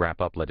that should wrap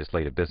up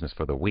legislative business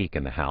for the week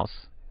in the House.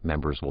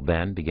 Members will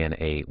then begin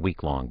a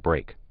week-long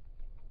break.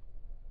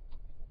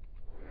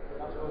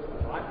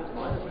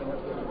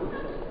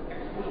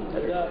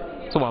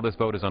 So while this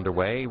vote is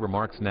underway,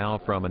 remarks now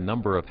from a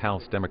number of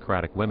House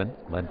Democratic women,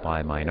 led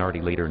by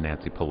Minority Leader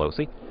Nancy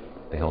Pelosi.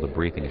 They held a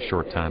briefing a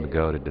short time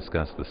ago to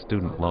discuss the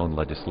student loan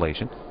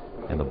legislation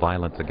and the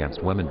Violence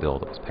Against Women bill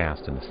that was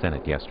passed in the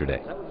Senate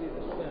yesterday.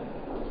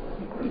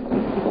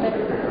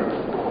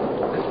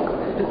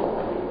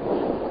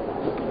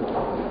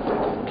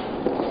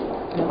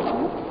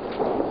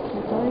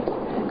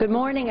 Good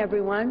morning,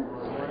 everyone.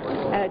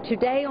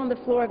 Today on the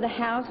floor of the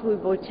House, we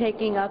will be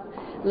taking up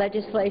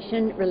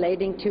legislation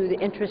relating to the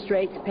interest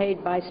rates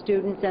paid by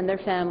students and their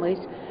families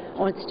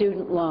on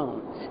student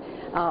loans.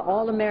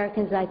 All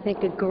Americans, I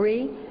think,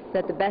 agree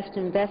that the best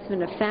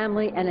investment a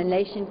family and a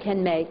nation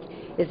can make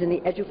is in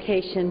the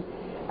education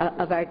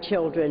of our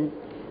children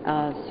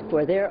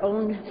for their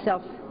own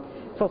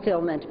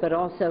self-fulfillment, but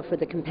also for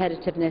the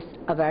competitiveness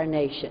of our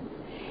nation.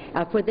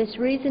 For this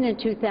reason, in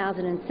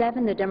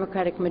 2007, the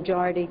Democratic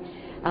majority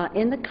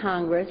in the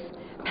Congress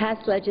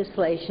passed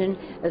legislation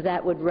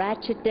that would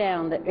ratchet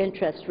down the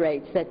interest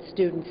rates that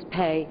students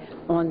pay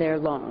on their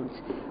loans.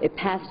 It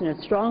passed in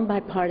a strong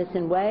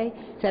bipartisan way.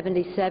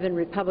 77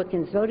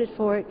 Republicans voted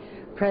for it.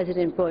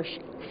 President Bush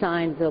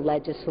signed the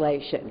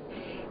legislation.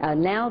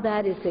 Now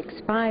that is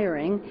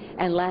expiring,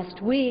 and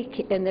last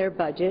week in their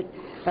budget,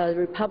 the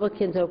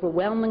Republicans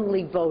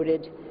overwhelmingly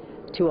voted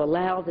to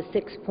allow the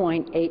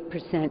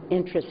 6.8%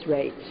 interest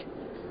rates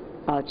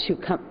to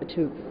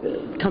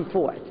come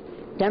forth.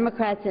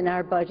 Democrats in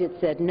our budget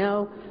said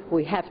no,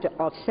 we have to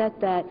offset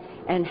that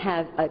and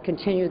have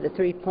continue the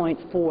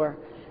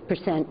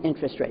 3.4%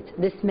 interest rates.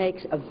 This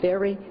makes a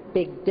very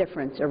big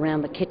difference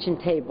around the kitchen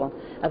table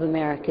of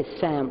America's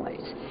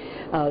families.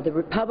 The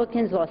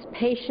Republicans lost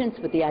patience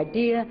with the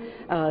idea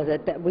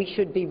that we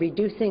should be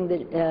reducing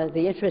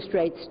the interest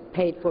rates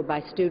paid for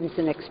by students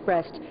and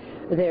expressed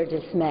their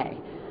dismay.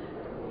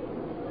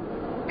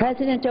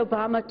 President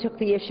Obama took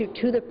the issue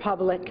to the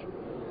public,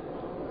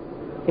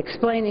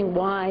 explaining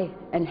why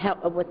and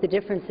what the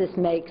difference this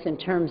makes in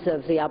terms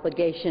of the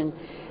obligation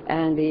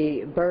and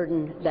the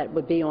burden that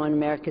would be on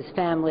America's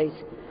families.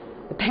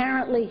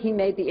 Apparently, he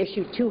made the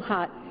issue too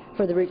hot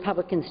for the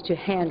Republicans to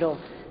handle,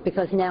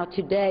 because now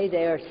today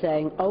they are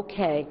saying,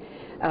 okay,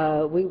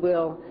 we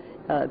will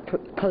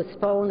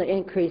postpone the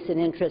increase in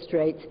interest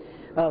rates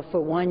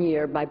for 1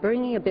 year by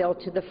bringing a bill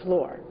to the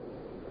floor.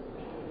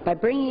 By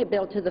bringing a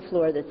bill to the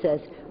floor that says,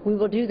 we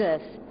will do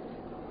this,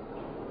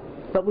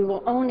 but we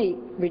will only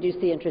reduce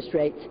the interest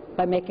rates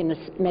by making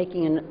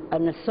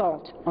an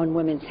assault on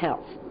women's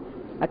health,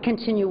 a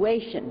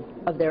continuation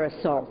of their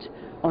assault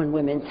on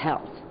women's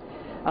health.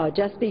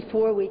 Just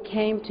before we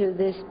came to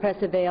this press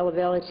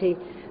availability,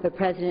 the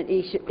President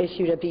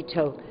issued a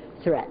veto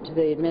threat.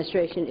 The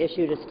administration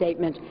issued a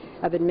statement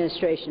of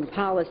administration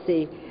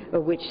policy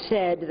which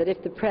said that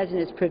if the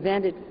President is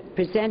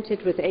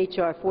presented with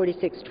H.R.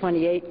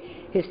 4628,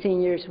 his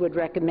seniors would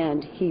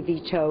recommend he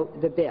veto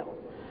the bill.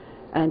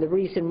 And the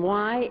reason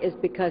why is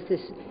because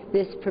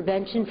this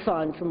prevention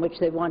fund from which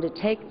they want to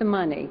take the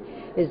money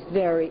is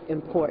very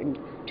important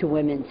to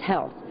women's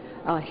health.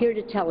 Here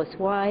to tell us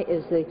why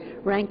is the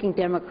ranking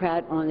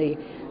Democrat on the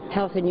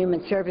Health and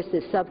Human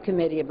Services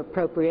Subcommittee of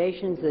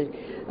Appropriations,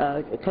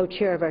 the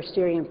co-chair of our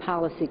Steering and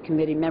Policy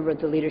Committee, member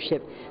of the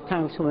leadership,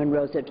 Congresswoman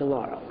Rosa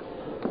DeLauro.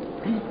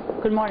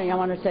 Good morning. I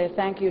want to say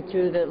thank you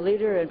to the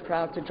leader and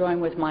proud to join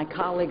with my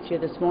colleagues here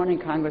this morning,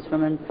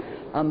 Congresswoman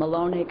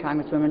Maloney,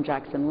 Congresswoman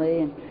Jackson Lee,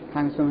 and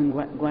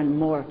Congresswoman Gwen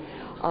Moore.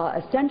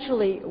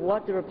 Essentially,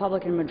 what the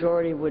Republican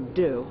majority would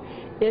do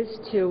is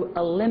to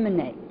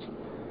eliminate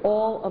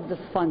all of the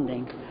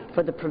funding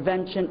for the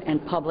Prevention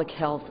and Public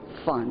Health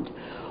Fund.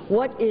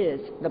 What is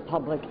the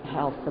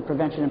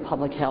Prevention and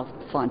Public Health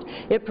Fund?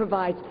 It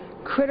provides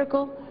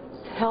critical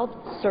health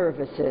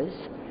services,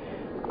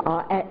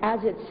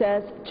 as it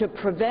says, to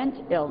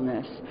prevent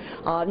illness.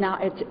 Now,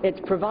 it's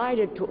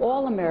provided to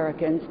all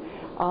Americans,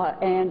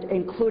 and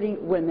including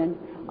women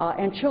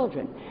and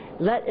children.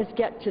 Let us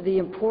get to the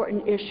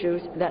important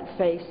issues that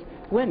face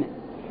women.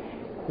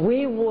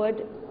 We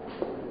would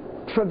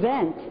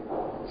prevent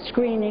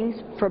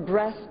screenings for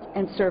breast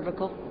and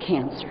cervical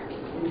cancer.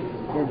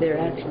 Their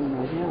action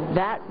right now.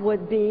 That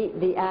would be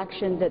the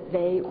action that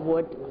they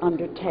would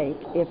undertake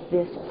if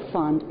this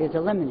fund is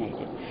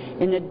eliminated.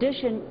 In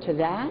addition to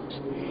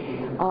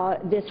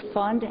that, this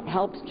fund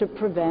helps to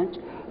prevent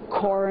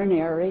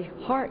coronary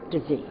heart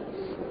disease,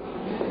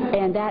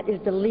 and that is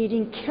the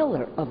leading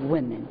killer of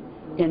women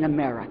in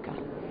America.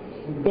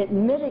 It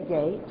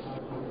mitigates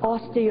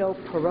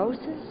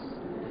osteoporosis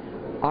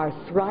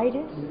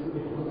arthritis,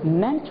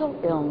 mental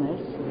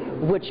illness,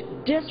 which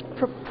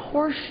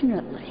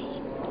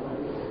disproportionately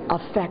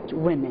affect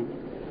women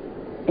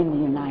in the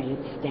United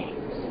States.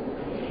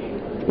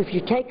 If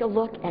you take a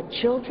look at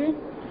children,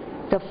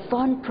 the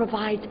fund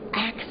provides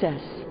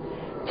access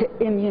to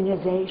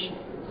immunizations.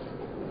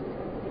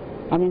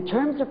 And in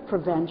terms of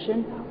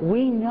prevention,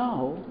 we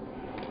know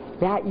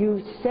that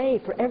you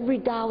save, for every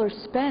dollar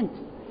spent,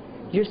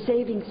 you're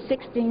saving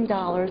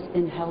 $16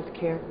 in health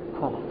care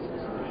costs.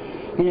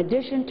 In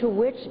addition to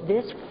which,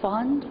 this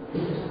fund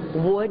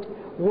would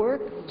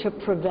work to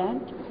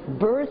prevent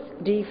birth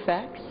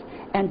defects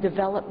and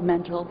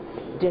developmental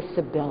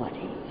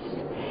disabilities.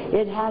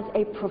 It has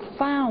a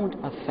profound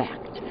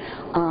effect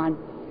on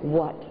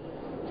what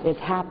is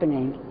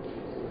happening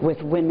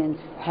with women's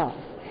health.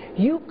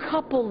 You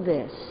couple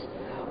this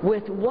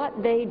with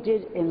what they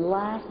did in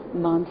last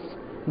month's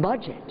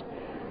budget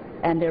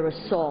and their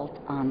assault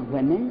on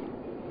women,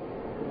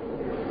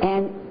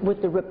 and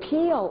with the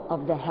repeal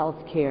of the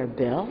health care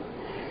bill,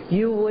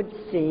 you would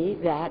see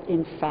that,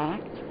 in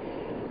fact,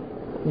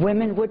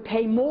 women would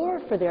pay more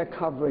for their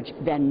coverage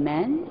than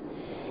men,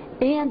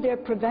 and their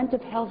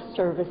preventive health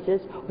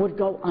services would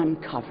go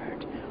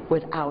uncovered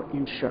without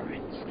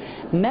insurance.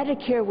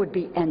 Medicare would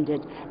be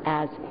ended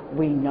as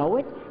we know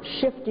it,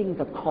 shifting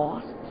the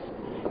costs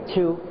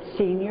to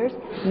seniors.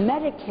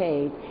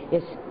 Medicaid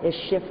is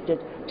shifted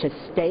to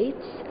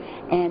states,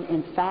 and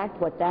in fact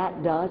what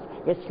that does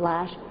is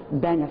slash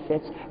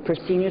benefits for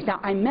seniors. Now,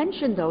 I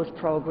mention those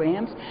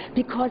programs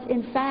because,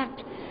 in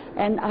fact,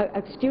 and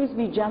excuse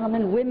me,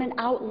 gentlemen, women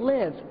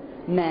outlive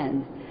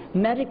men.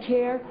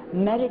 Medicare,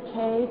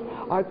 Medicaid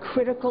are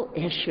critical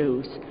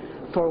issues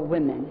for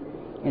women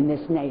in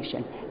this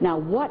nation. Now,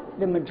 what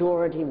the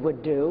majority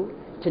would do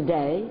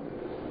today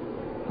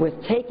with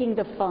taking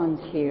the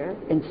funds here,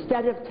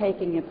 instead of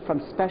taking it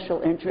from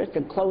special interest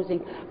and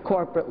closing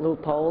corporate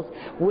loopholes,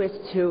 was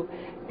to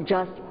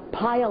just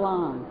pile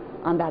on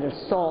that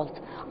assault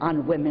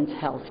on women's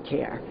health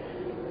care.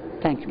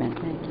 Thank you,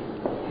 Madam. Thank you.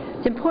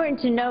 It's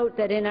important to note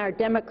that in our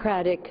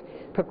Democratic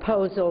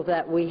proposal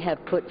that we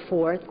have put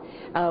forth,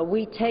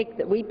 we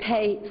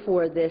pay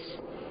for this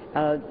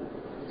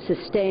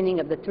sustaining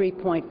of the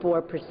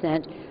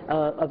 3.4%,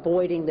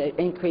 avoiding the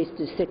increase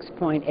to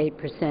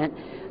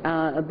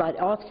 6.8%, but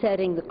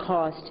offsetting the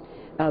cost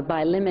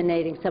by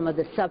eliminating some of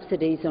the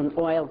subsidies on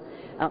oil,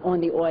 on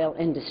the oil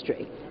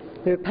industry.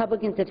 The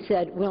Republicans have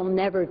said, we'll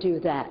never do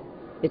that.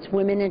 It's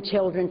women and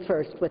children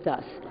first with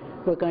us.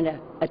 We're going to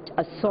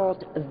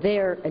assault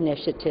their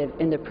initiative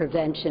in the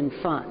prevention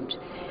fund.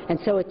 And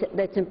so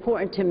it's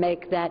important to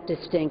make that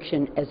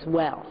distinction as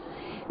well.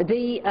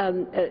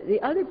 The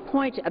other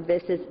point of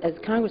this is, as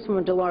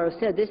Congresswoman DeLauro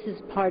said, this is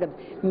part of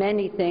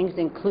many things,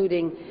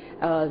 including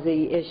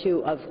the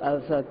issue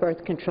of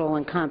birth control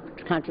and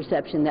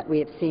contraception that we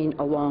have seen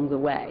along the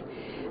way.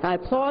 I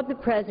applaud the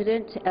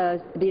President,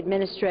 the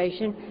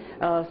administration,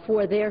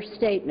 for their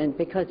statement,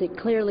 because it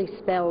clearly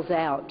spells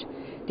out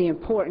the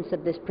importance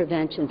of this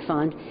prevention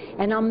fund.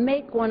 And I'll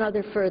make one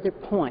other further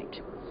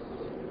point.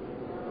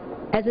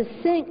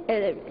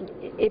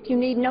 If you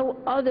need no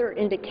other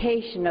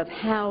indication of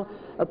how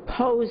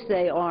opposed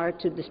they are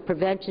to this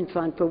prevention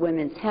fund for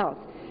women's health,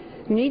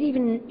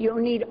 you'll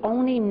need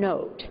only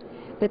note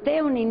that they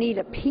only need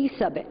a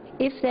piece of it.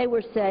 If they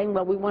were saying,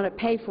 well, we want to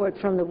pay for it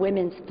from the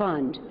women's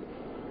fund,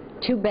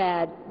 too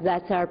bad,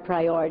 that's our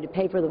priority, to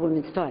pay for the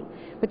women's fund.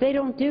 But they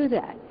don't do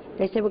that.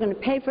 They say we're going to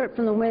pay for it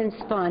from the women's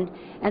fund,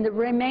 and the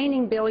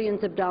remaining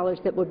billions of dollars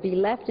that would be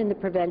left in the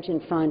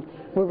prevention fund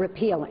we're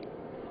repealing.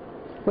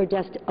 We're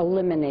just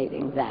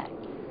eliminating that.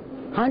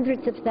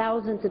 Hundreds of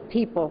thousands of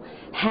people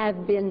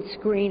have been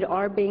screened,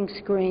 are being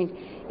screened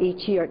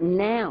each year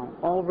now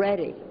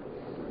already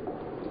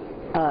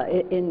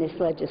in this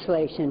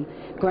legislation.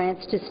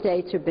 Grants to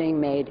states are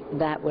being made.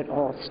 That would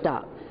all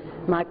stop.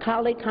 My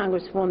colleague,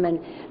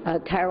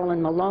 Congresswoman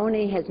Carolyn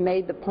Maloney, has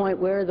made the point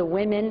where the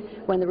women,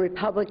 when the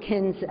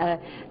Republicans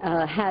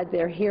had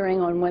their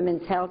hearing on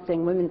women's health,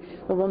 saying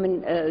the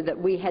woman that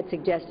we had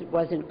suggested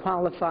wasn't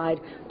qualified,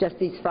 just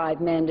these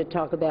 5 men to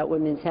talk about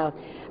women's health.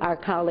 Our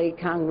colleague,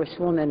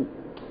 Congresswoman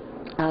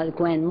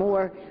Gwen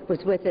Moore, was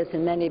with us,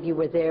 and many of you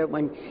were there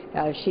when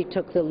she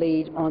took the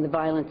lead on the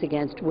Violence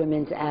Against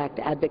Women's Act,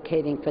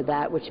 advocating for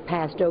that, which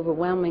passed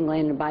overwhelmingly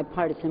in a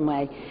bipartisan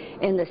way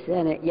in the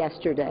Senate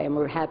yesterday, and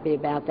we're happy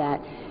about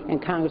that.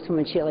 And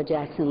Congresswoman Sheila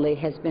Jackson Lee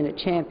has been a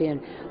champion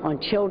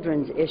on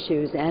children's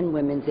issues and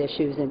women's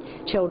issues,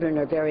 and children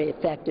are very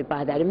affected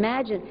by that.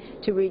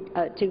 Imagine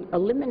to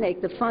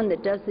eliminate the fund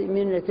that does the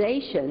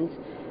immunizations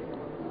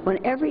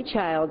when every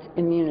child's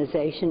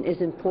immunization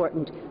is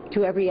important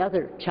to every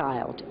other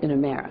child in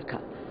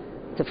America.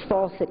 It's a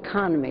false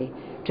economy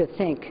to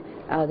think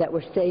that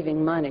we're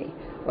saving money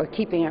or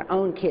keeping our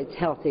own kids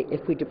healthy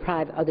if we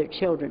deprive other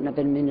children of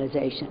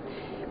immunization.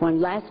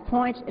 One last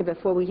point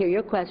before we hear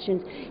your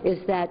questions is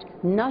that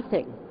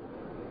nothing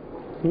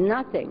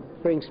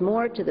brings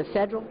more to the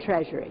federal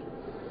treasury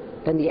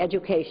than the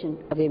education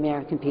of the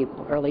American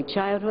people. Early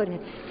childhood,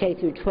 K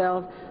through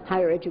 12,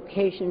 higher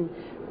education,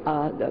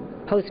 the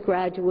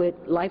postgraduate,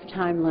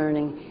 lifetime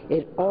learning,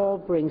 it all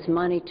brings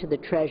money to the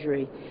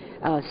Treasury.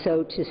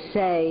 So to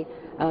say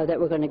that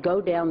we're going to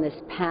go down this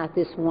path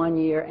this 1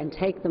 year and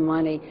take the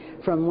money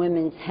from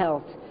women's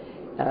health,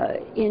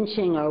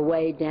 inching our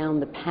way down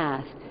the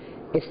path,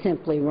 is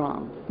simply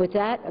wrong. With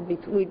that,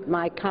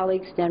 my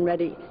colleagues stand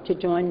ready to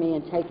join me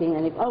in taking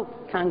any. Oh,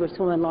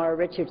 Congresswoman Laura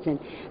Richardson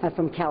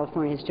from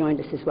California has joined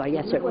us as well.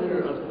 Yes, sir.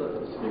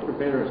 Speaker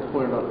Boehner has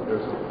pointed out that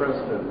there's a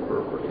precedent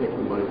for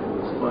taking money from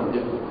this fund.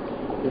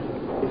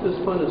 If this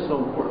fund is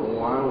so important,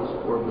 why was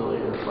 $4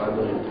 billion or $5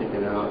 billion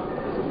taken out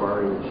as a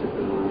bargaining chip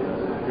in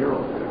the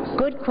payroll tax?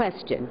 Good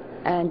question,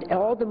 and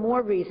all the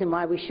more reason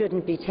why we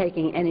shouldn't be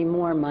taking any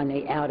more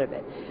money out of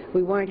it.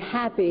 We weren't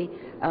happy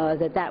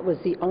that that was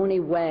the only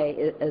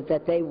way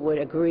that they would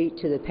agree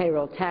to the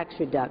payroll tax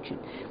reduction.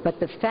 But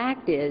the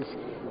fact is,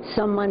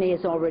 some money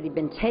has already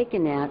been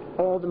taken out,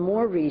 all the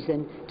more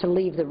reason to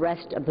leave the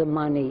rest of the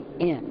money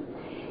in.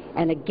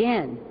 And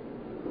again,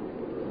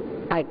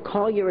 I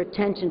call your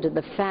attention to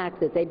the fact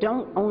that they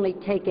don't only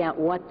take out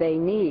what they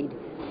need,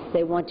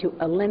 they want to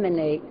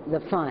eliminate the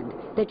fund.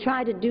 They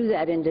tried to do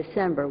that in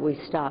December. We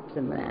stopped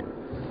them then.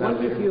 Why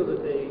do you feel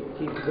that they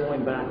keep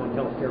going back on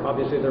health care?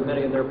 Obviously, there are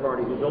many in their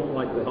party who don't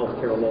like the health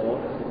care law.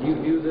 Do you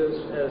view this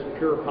as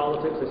pure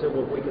politics? They said,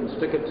 well, if we can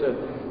stick it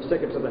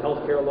to the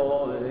health care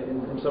law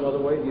in some other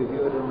way. Do you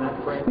view it in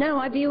that frame? No,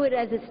 I view it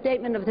as a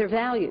statement of their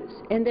values.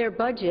 In their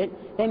budget,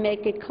 they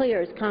make it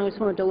clear, as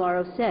Congresswoman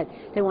DeLauro said,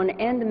 they want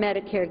to end the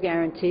Medicare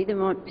guarantee. They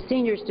want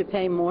seniors to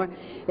pay more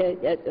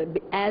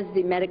as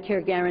the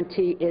Medicare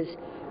guarantee is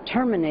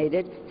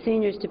terminated,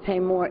 seniors to pay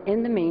more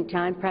in the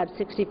meantime, perhaps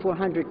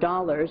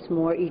 $6,400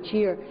 more each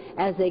year,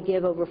 as they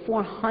give over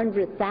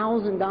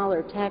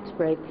 $400,000 tax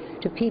break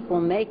to people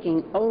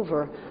making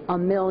over $1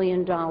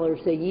 million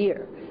a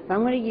year. But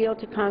I'm going to yield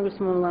to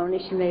Congresswoman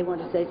Maloney. She may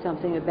want to say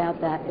something about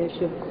that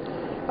issue.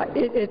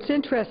 It's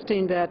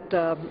interesting that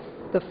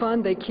the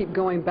fund they keep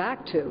going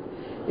back to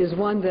is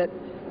one that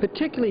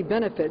particularly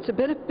benefits.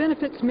 It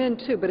benefits men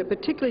too, but it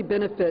particularly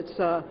benefits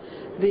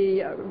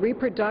the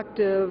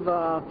reproductive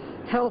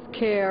health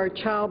care,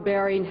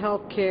 childbearing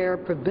health care,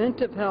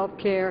 preventive health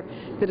care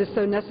that is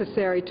so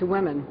necessary to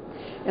women.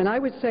 And I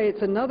would say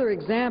it's another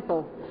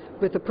example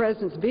with the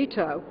President's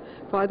veto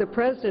why the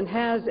President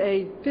has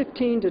a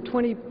 15 to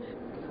 20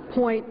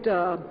 point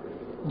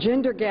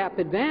gender gap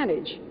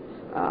advantage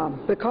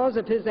because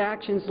of his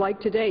actions like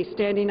today,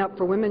 standing up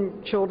for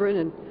women, children,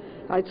 and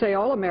I'd say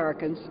all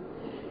Americans.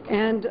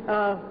 And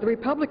the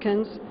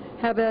Republicans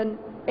have an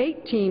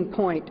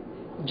 18-point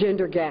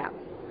gender gap.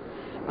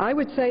 I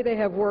would say they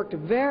have worked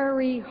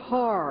very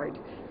hard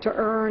to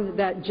earn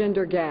that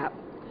gender gap.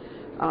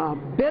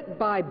 Bit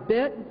by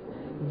bit,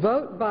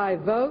 vote by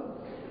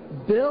vote,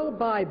 bill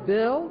by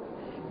bill,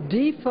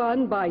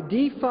 defund by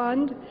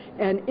defund,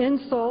 and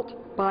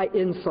insult by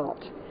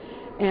insult.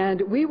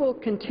 And we will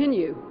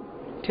continue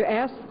to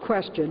ask the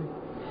question,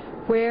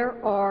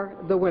 where are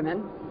the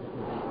women?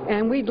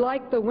 And we'd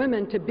like the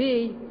women to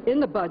be in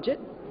the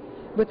budget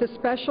with the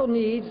special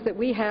needs that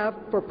we have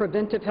for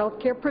preventive health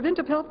care.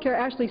 Preventive health care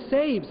actually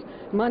saves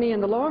money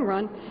in the long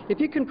run. If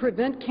you can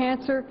prevent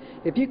cancer,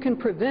 if you can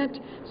prevent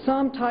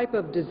some type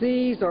of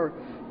disease or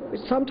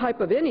some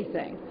type of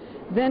anything,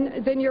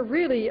 then you're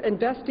really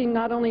investing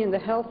not only in the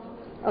health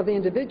of the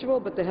individual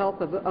but the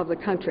health of the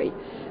country.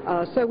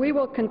 So we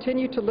will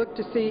continue to look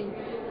to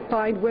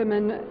find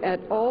women at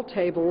all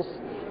tables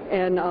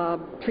and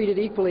treated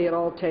equally at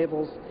all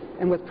tables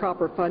and with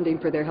proper funding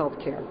for their health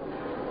care.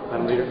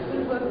 Madam Leader?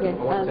 Yes,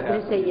 I'm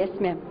going to say yes,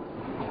 ma'am.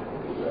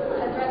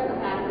 Address the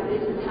fact that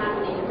this is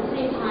happening at the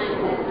same time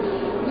that the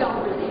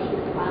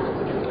reauthorization of violence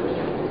against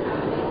women is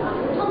happening.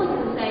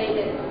 Republicans say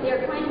that they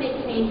are trying to make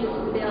changes to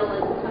the bill,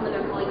 as some of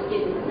their colleagues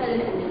did in the Senate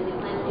and as they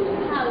plan to do in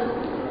the House,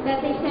 that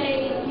they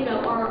say, you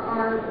know,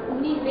 are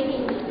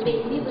making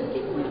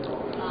needlessly political,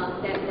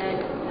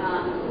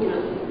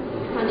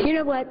 You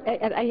know what?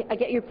 I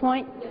get your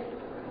point.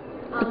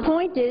 The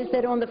point is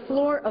that on the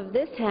floor of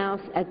this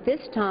House at this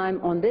time,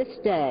 on this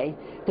day,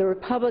 the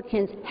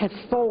Republicans have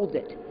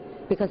folded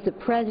because the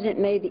President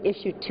made the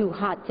issue too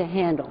hot to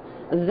handle.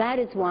 That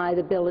is why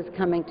the bill is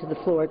coming to the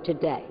floor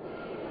today.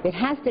 It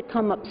has to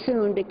come up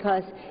soon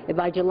because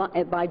by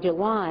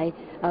July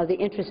the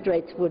interest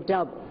rates will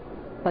double.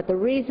 But the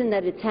reason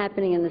that it's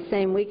happening in the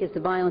same week as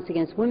the Violence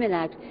Against Women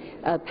Act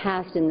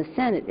passed in the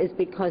Senate is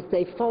because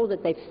they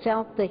folded, they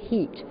felt the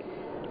heat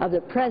of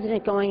the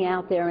President going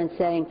out there and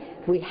saying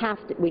we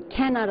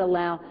cannot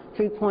allow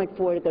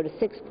 3.4 to go to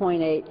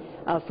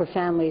 6.8 for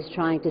families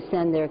trying to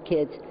send their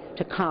kids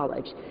to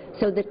college.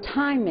 So the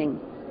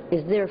timing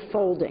is their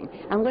folding.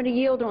 I'm going to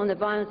yield on the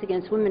Violence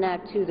Against Women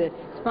Act to the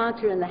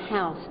sponsor in the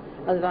House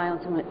of the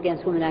Violence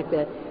Against Women Act,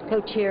 the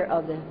co-chair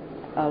of the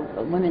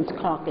Women's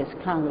Caucus,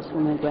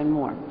 Congresswoman Gwen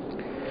Moore.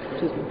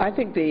 I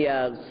think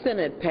the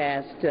Senate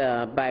passed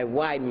by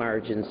wide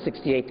margins,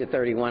 68 to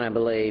 31, I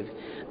believe,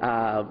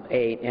 a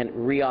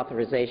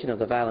reauthorization of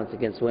the Violence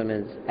Against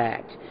Women's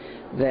Act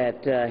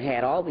that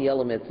had all the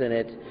elements in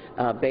it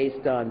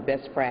based on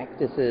best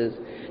practices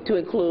to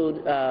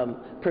include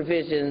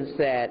provisions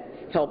that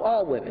help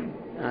all women,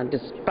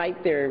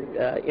 despite their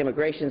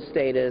immigration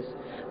status,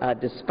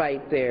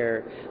 despite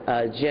their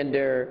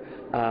gender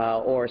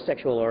or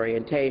sexual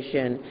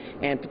orientation,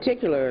 and in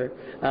particular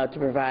to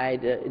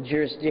provide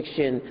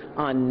jurisdiction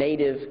on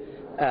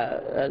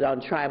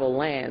on tribal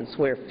lands,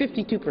 where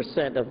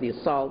 52% of the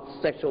assaults,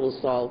 sexual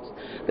assaults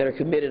that are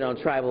committed on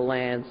tribal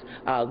lands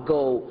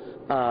go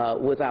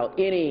without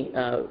any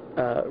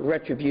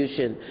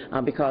retribution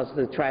because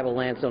the tribal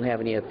lands don't have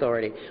any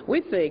authority.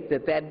 We think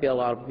that that bill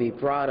ought to be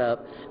brought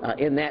up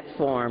in that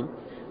form.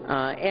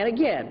 And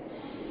again,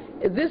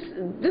 this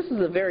is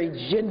a very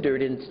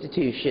gendered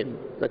institution,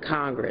 the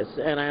Congress,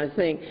 and I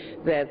think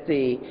that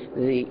the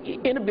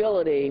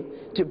inability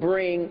to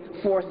bring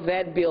forth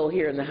that bill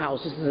here in the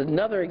House, this is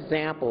another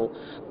example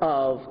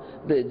of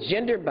the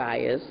gender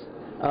bias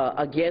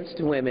against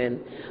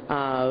women.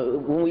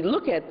 When we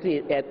look at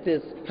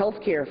this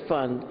health care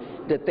fund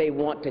that they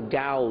want to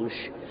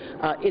gouge,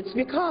 it's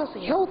because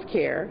health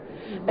care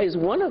is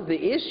one of the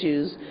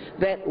issues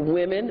that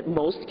women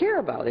most care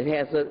about. It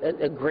has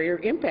a greater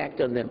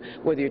impact on them,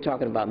 whether you're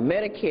talking about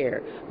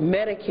Medicare,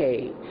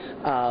 Medicaid,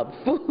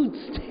 food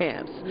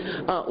stamps,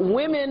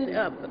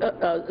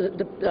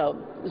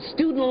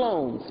 student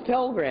loans,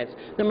 Pell Grants.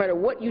 No matter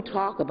what you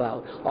talk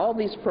about, all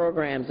these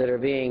programs that are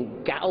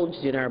being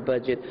gouged in our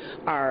budget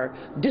are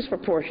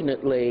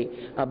disproportionately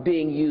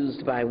being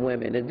used by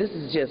women. And this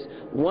is just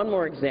one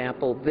more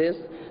example.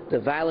 The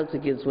Violence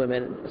Against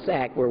Women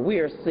Act, where we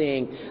are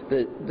seeing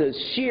the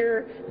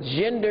sheer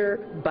gender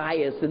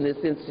bias in this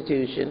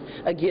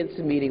institution against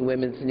meeting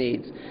women's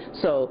needs.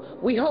 So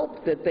we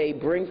hope that they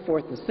bring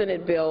forth the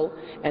Senate bill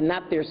and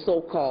not their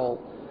so-called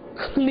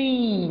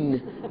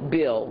clean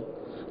bill,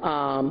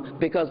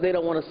 because they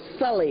don't want to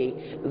sully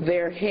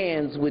their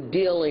hands with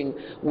dealing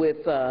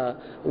with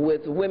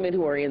women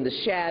who are in the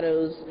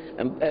shadows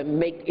and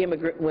make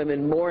immigrant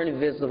women more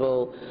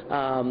invisible,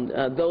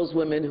 those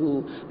women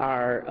who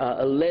are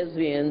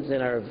lesbians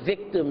and are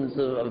victims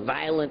of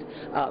violent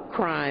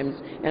crimes,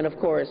 and of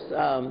course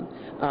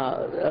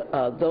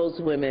those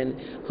women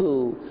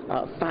who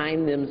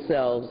find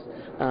themselves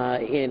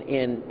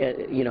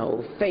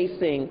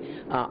facing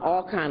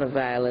all kind of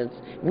violence.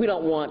 We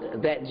don't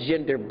want that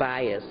gender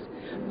bias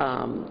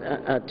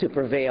to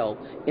prevail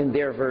in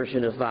their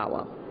version of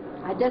VAWA.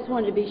 I just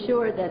wanted to be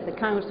sure that the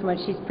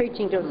Congresswoman, she's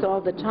preaching to us all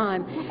the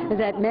time,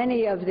 that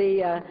many of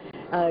the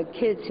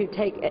kids who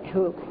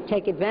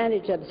take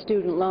advantage of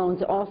student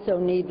loans also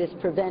need this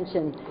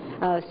prevention.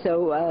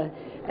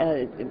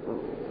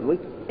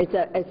 It's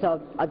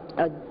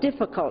a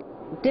difficult.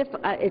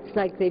 It's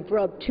like they've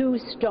rubbed two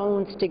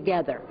stones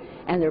together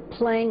and they're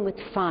playing with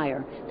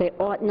fire. They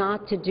ought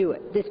not to do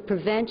it. This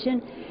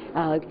prevention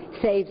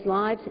saves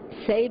lives,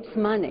 saves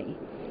money,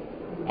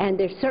 and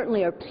there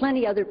certainly are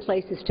plenty other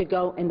places to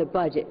go in the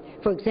budget.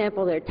 For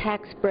example, there are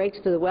tax breaks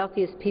for the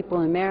wealthiest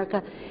people in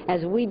America,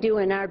 as we do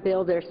in our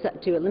bill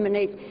to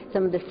eliminate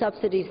some of the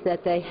subsidies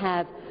that they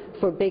have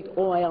for big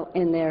oil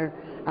in their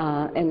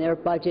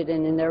budget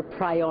and in their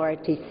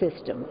priority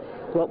system.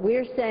 What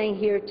we're saying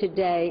here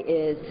today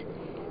is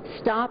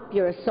stop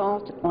your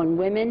assault on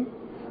women,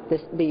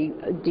 the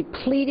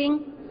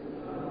depleting,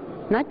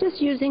 not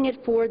just using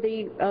it for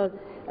the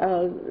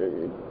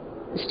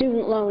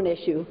student loan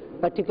issue,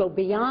 but to go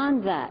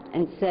beyond that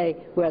and say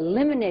we're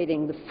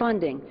eliminating the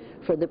funding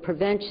for the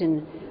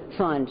prevention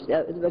fund,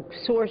 the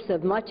source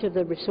of much of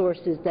the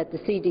resources that the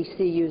CDC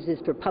uses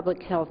for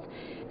public health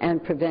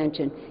and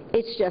prevention.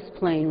 It's just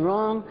plain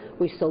wrong.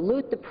 We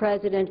salute the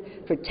President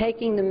for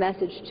taking the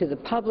message to the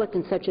public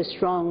in such a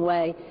strong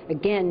way,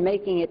 again,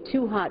 making it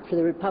too hot for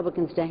the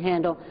Republicans to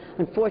handle.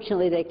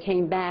 Unfortunately, they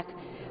came back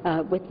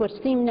with what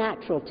seemed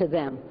natural to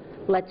them.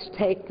 Let's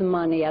take the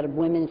money out of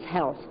women's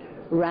health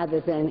rather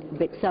than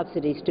big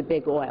subsidies to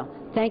big oil.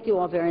 Thank you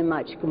all very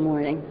much. Good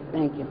morning.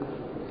 Thank you.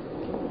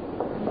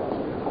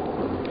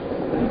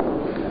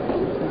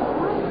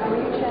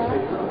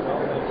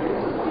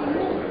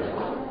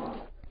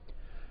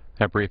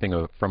 That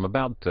briefing from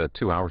about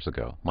 2 hours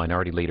ago.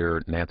 Minority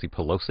Leader Nancy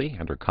Pelosi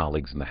and her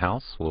colleagues in the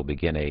House will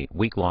begin a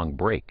week-long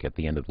break at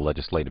the end of the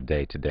legislative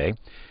day today.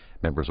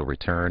 Members will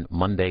return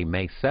Monday,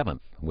 May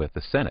 7th with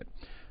the Senate.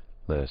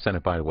 The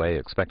Senate, by the way,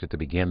 expected to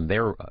begin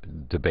their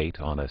debate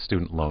on a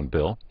student loan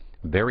bill,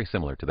 very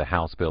similar to the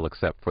House bill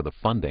except for the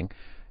funding.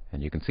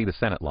 And you can see the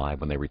Senate live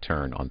when they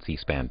return on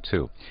C-SPAN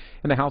 2.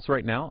 In the House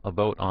right now, a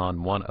vote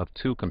on one of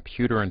two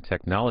computer and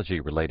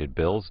technology-related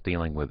bills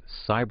dealing with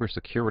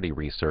cybersecurity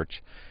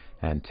research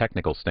and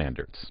technical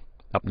standards.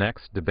 Up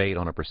next, debate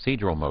on a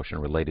procedural motion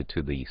related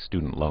to the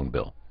student loan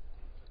bill.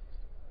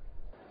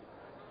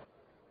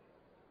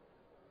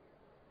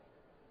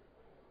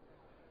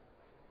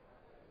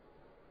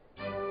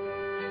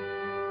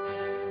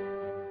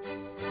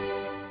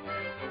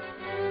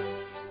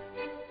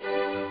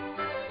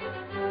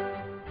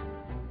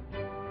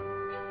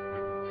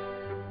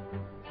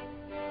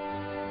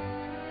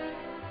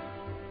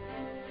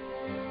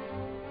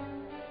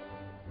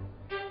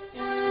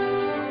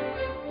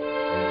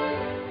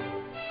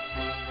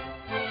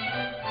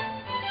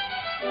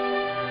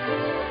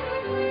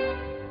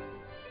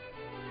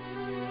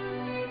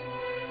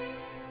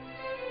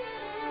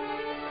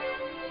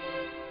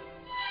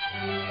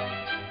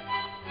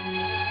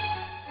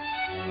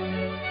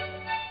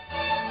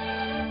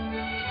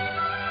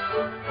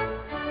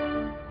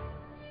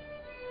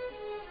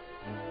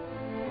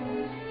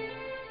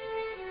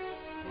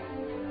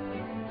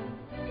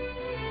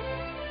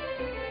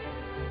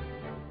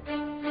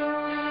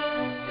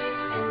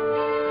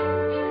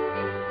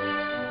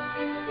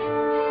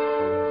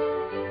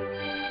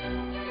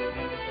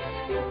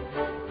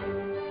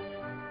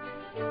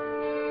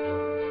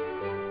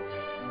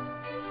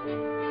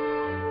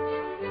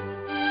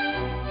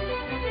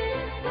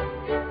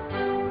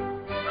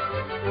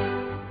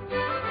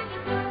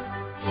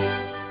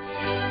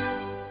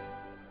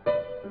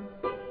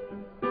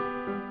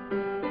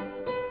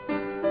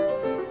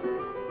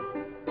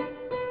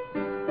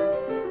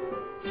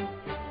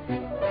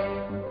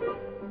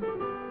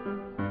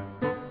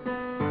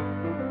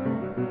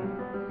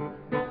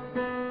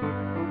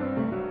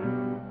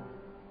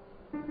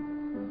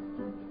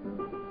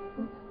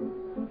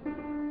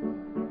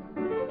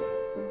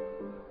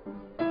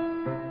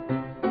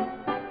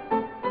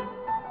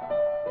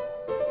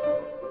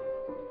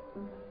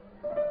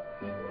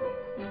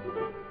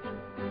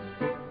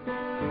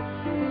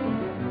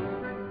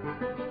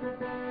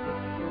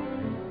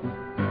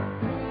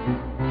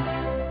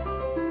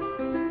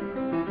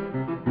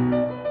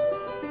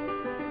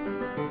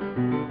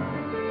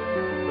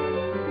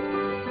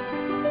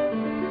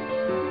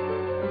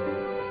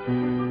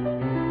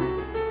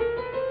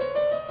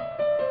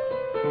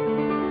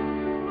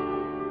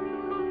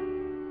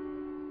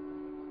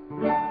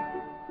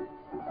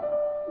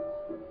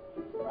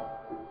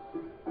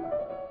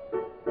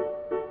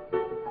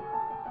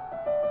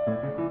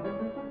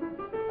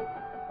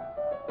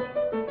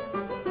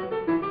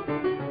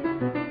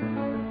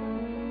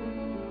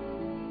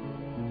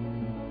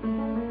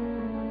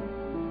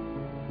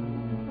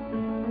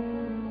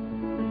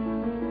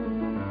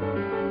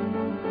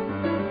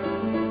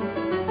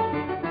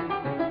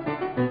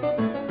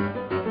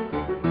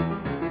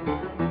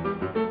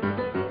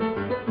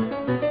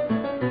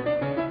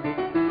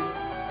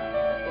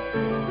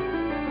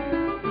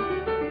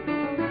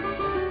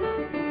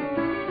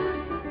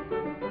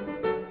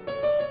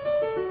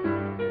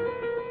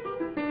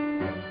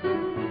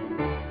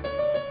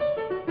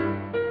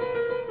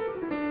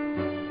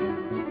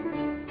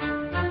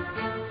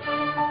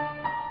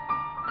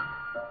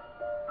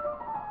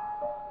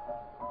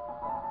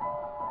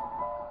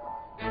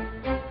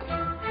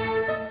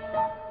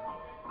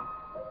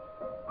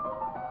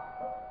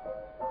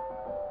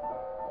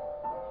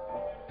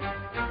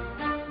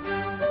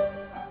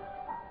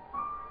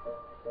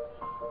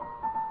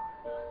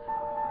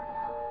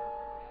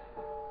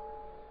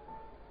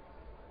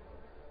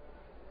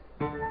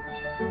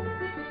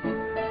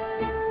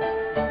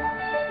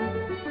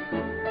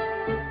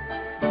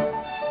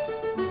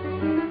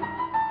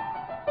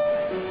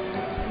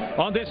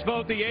 On this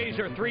vote, the yeas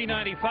are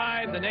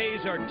 395, the nays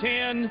are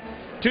 10.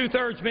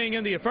 Two-thirds being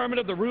in the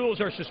affirmative, the rules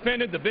are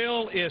suspended. The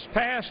bill is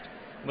passed.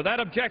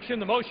 Without objection,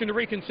 the motion to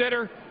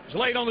reconsider is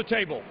laid on the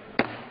table.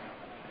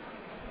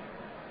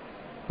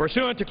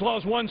 Pursuant to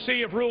Clause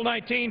 1C of Rule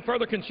 19,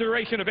 further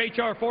consideration of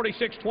H.R.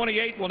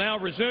 4628 will now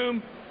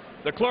resume.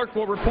 The clerk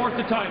will report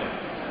the title.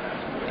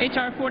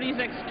 H.R.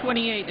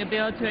 4628, a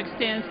bill to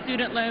extend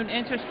student loan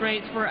interest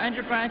rates for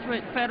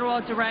undergraduate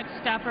federal direct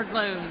Stafford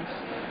loans.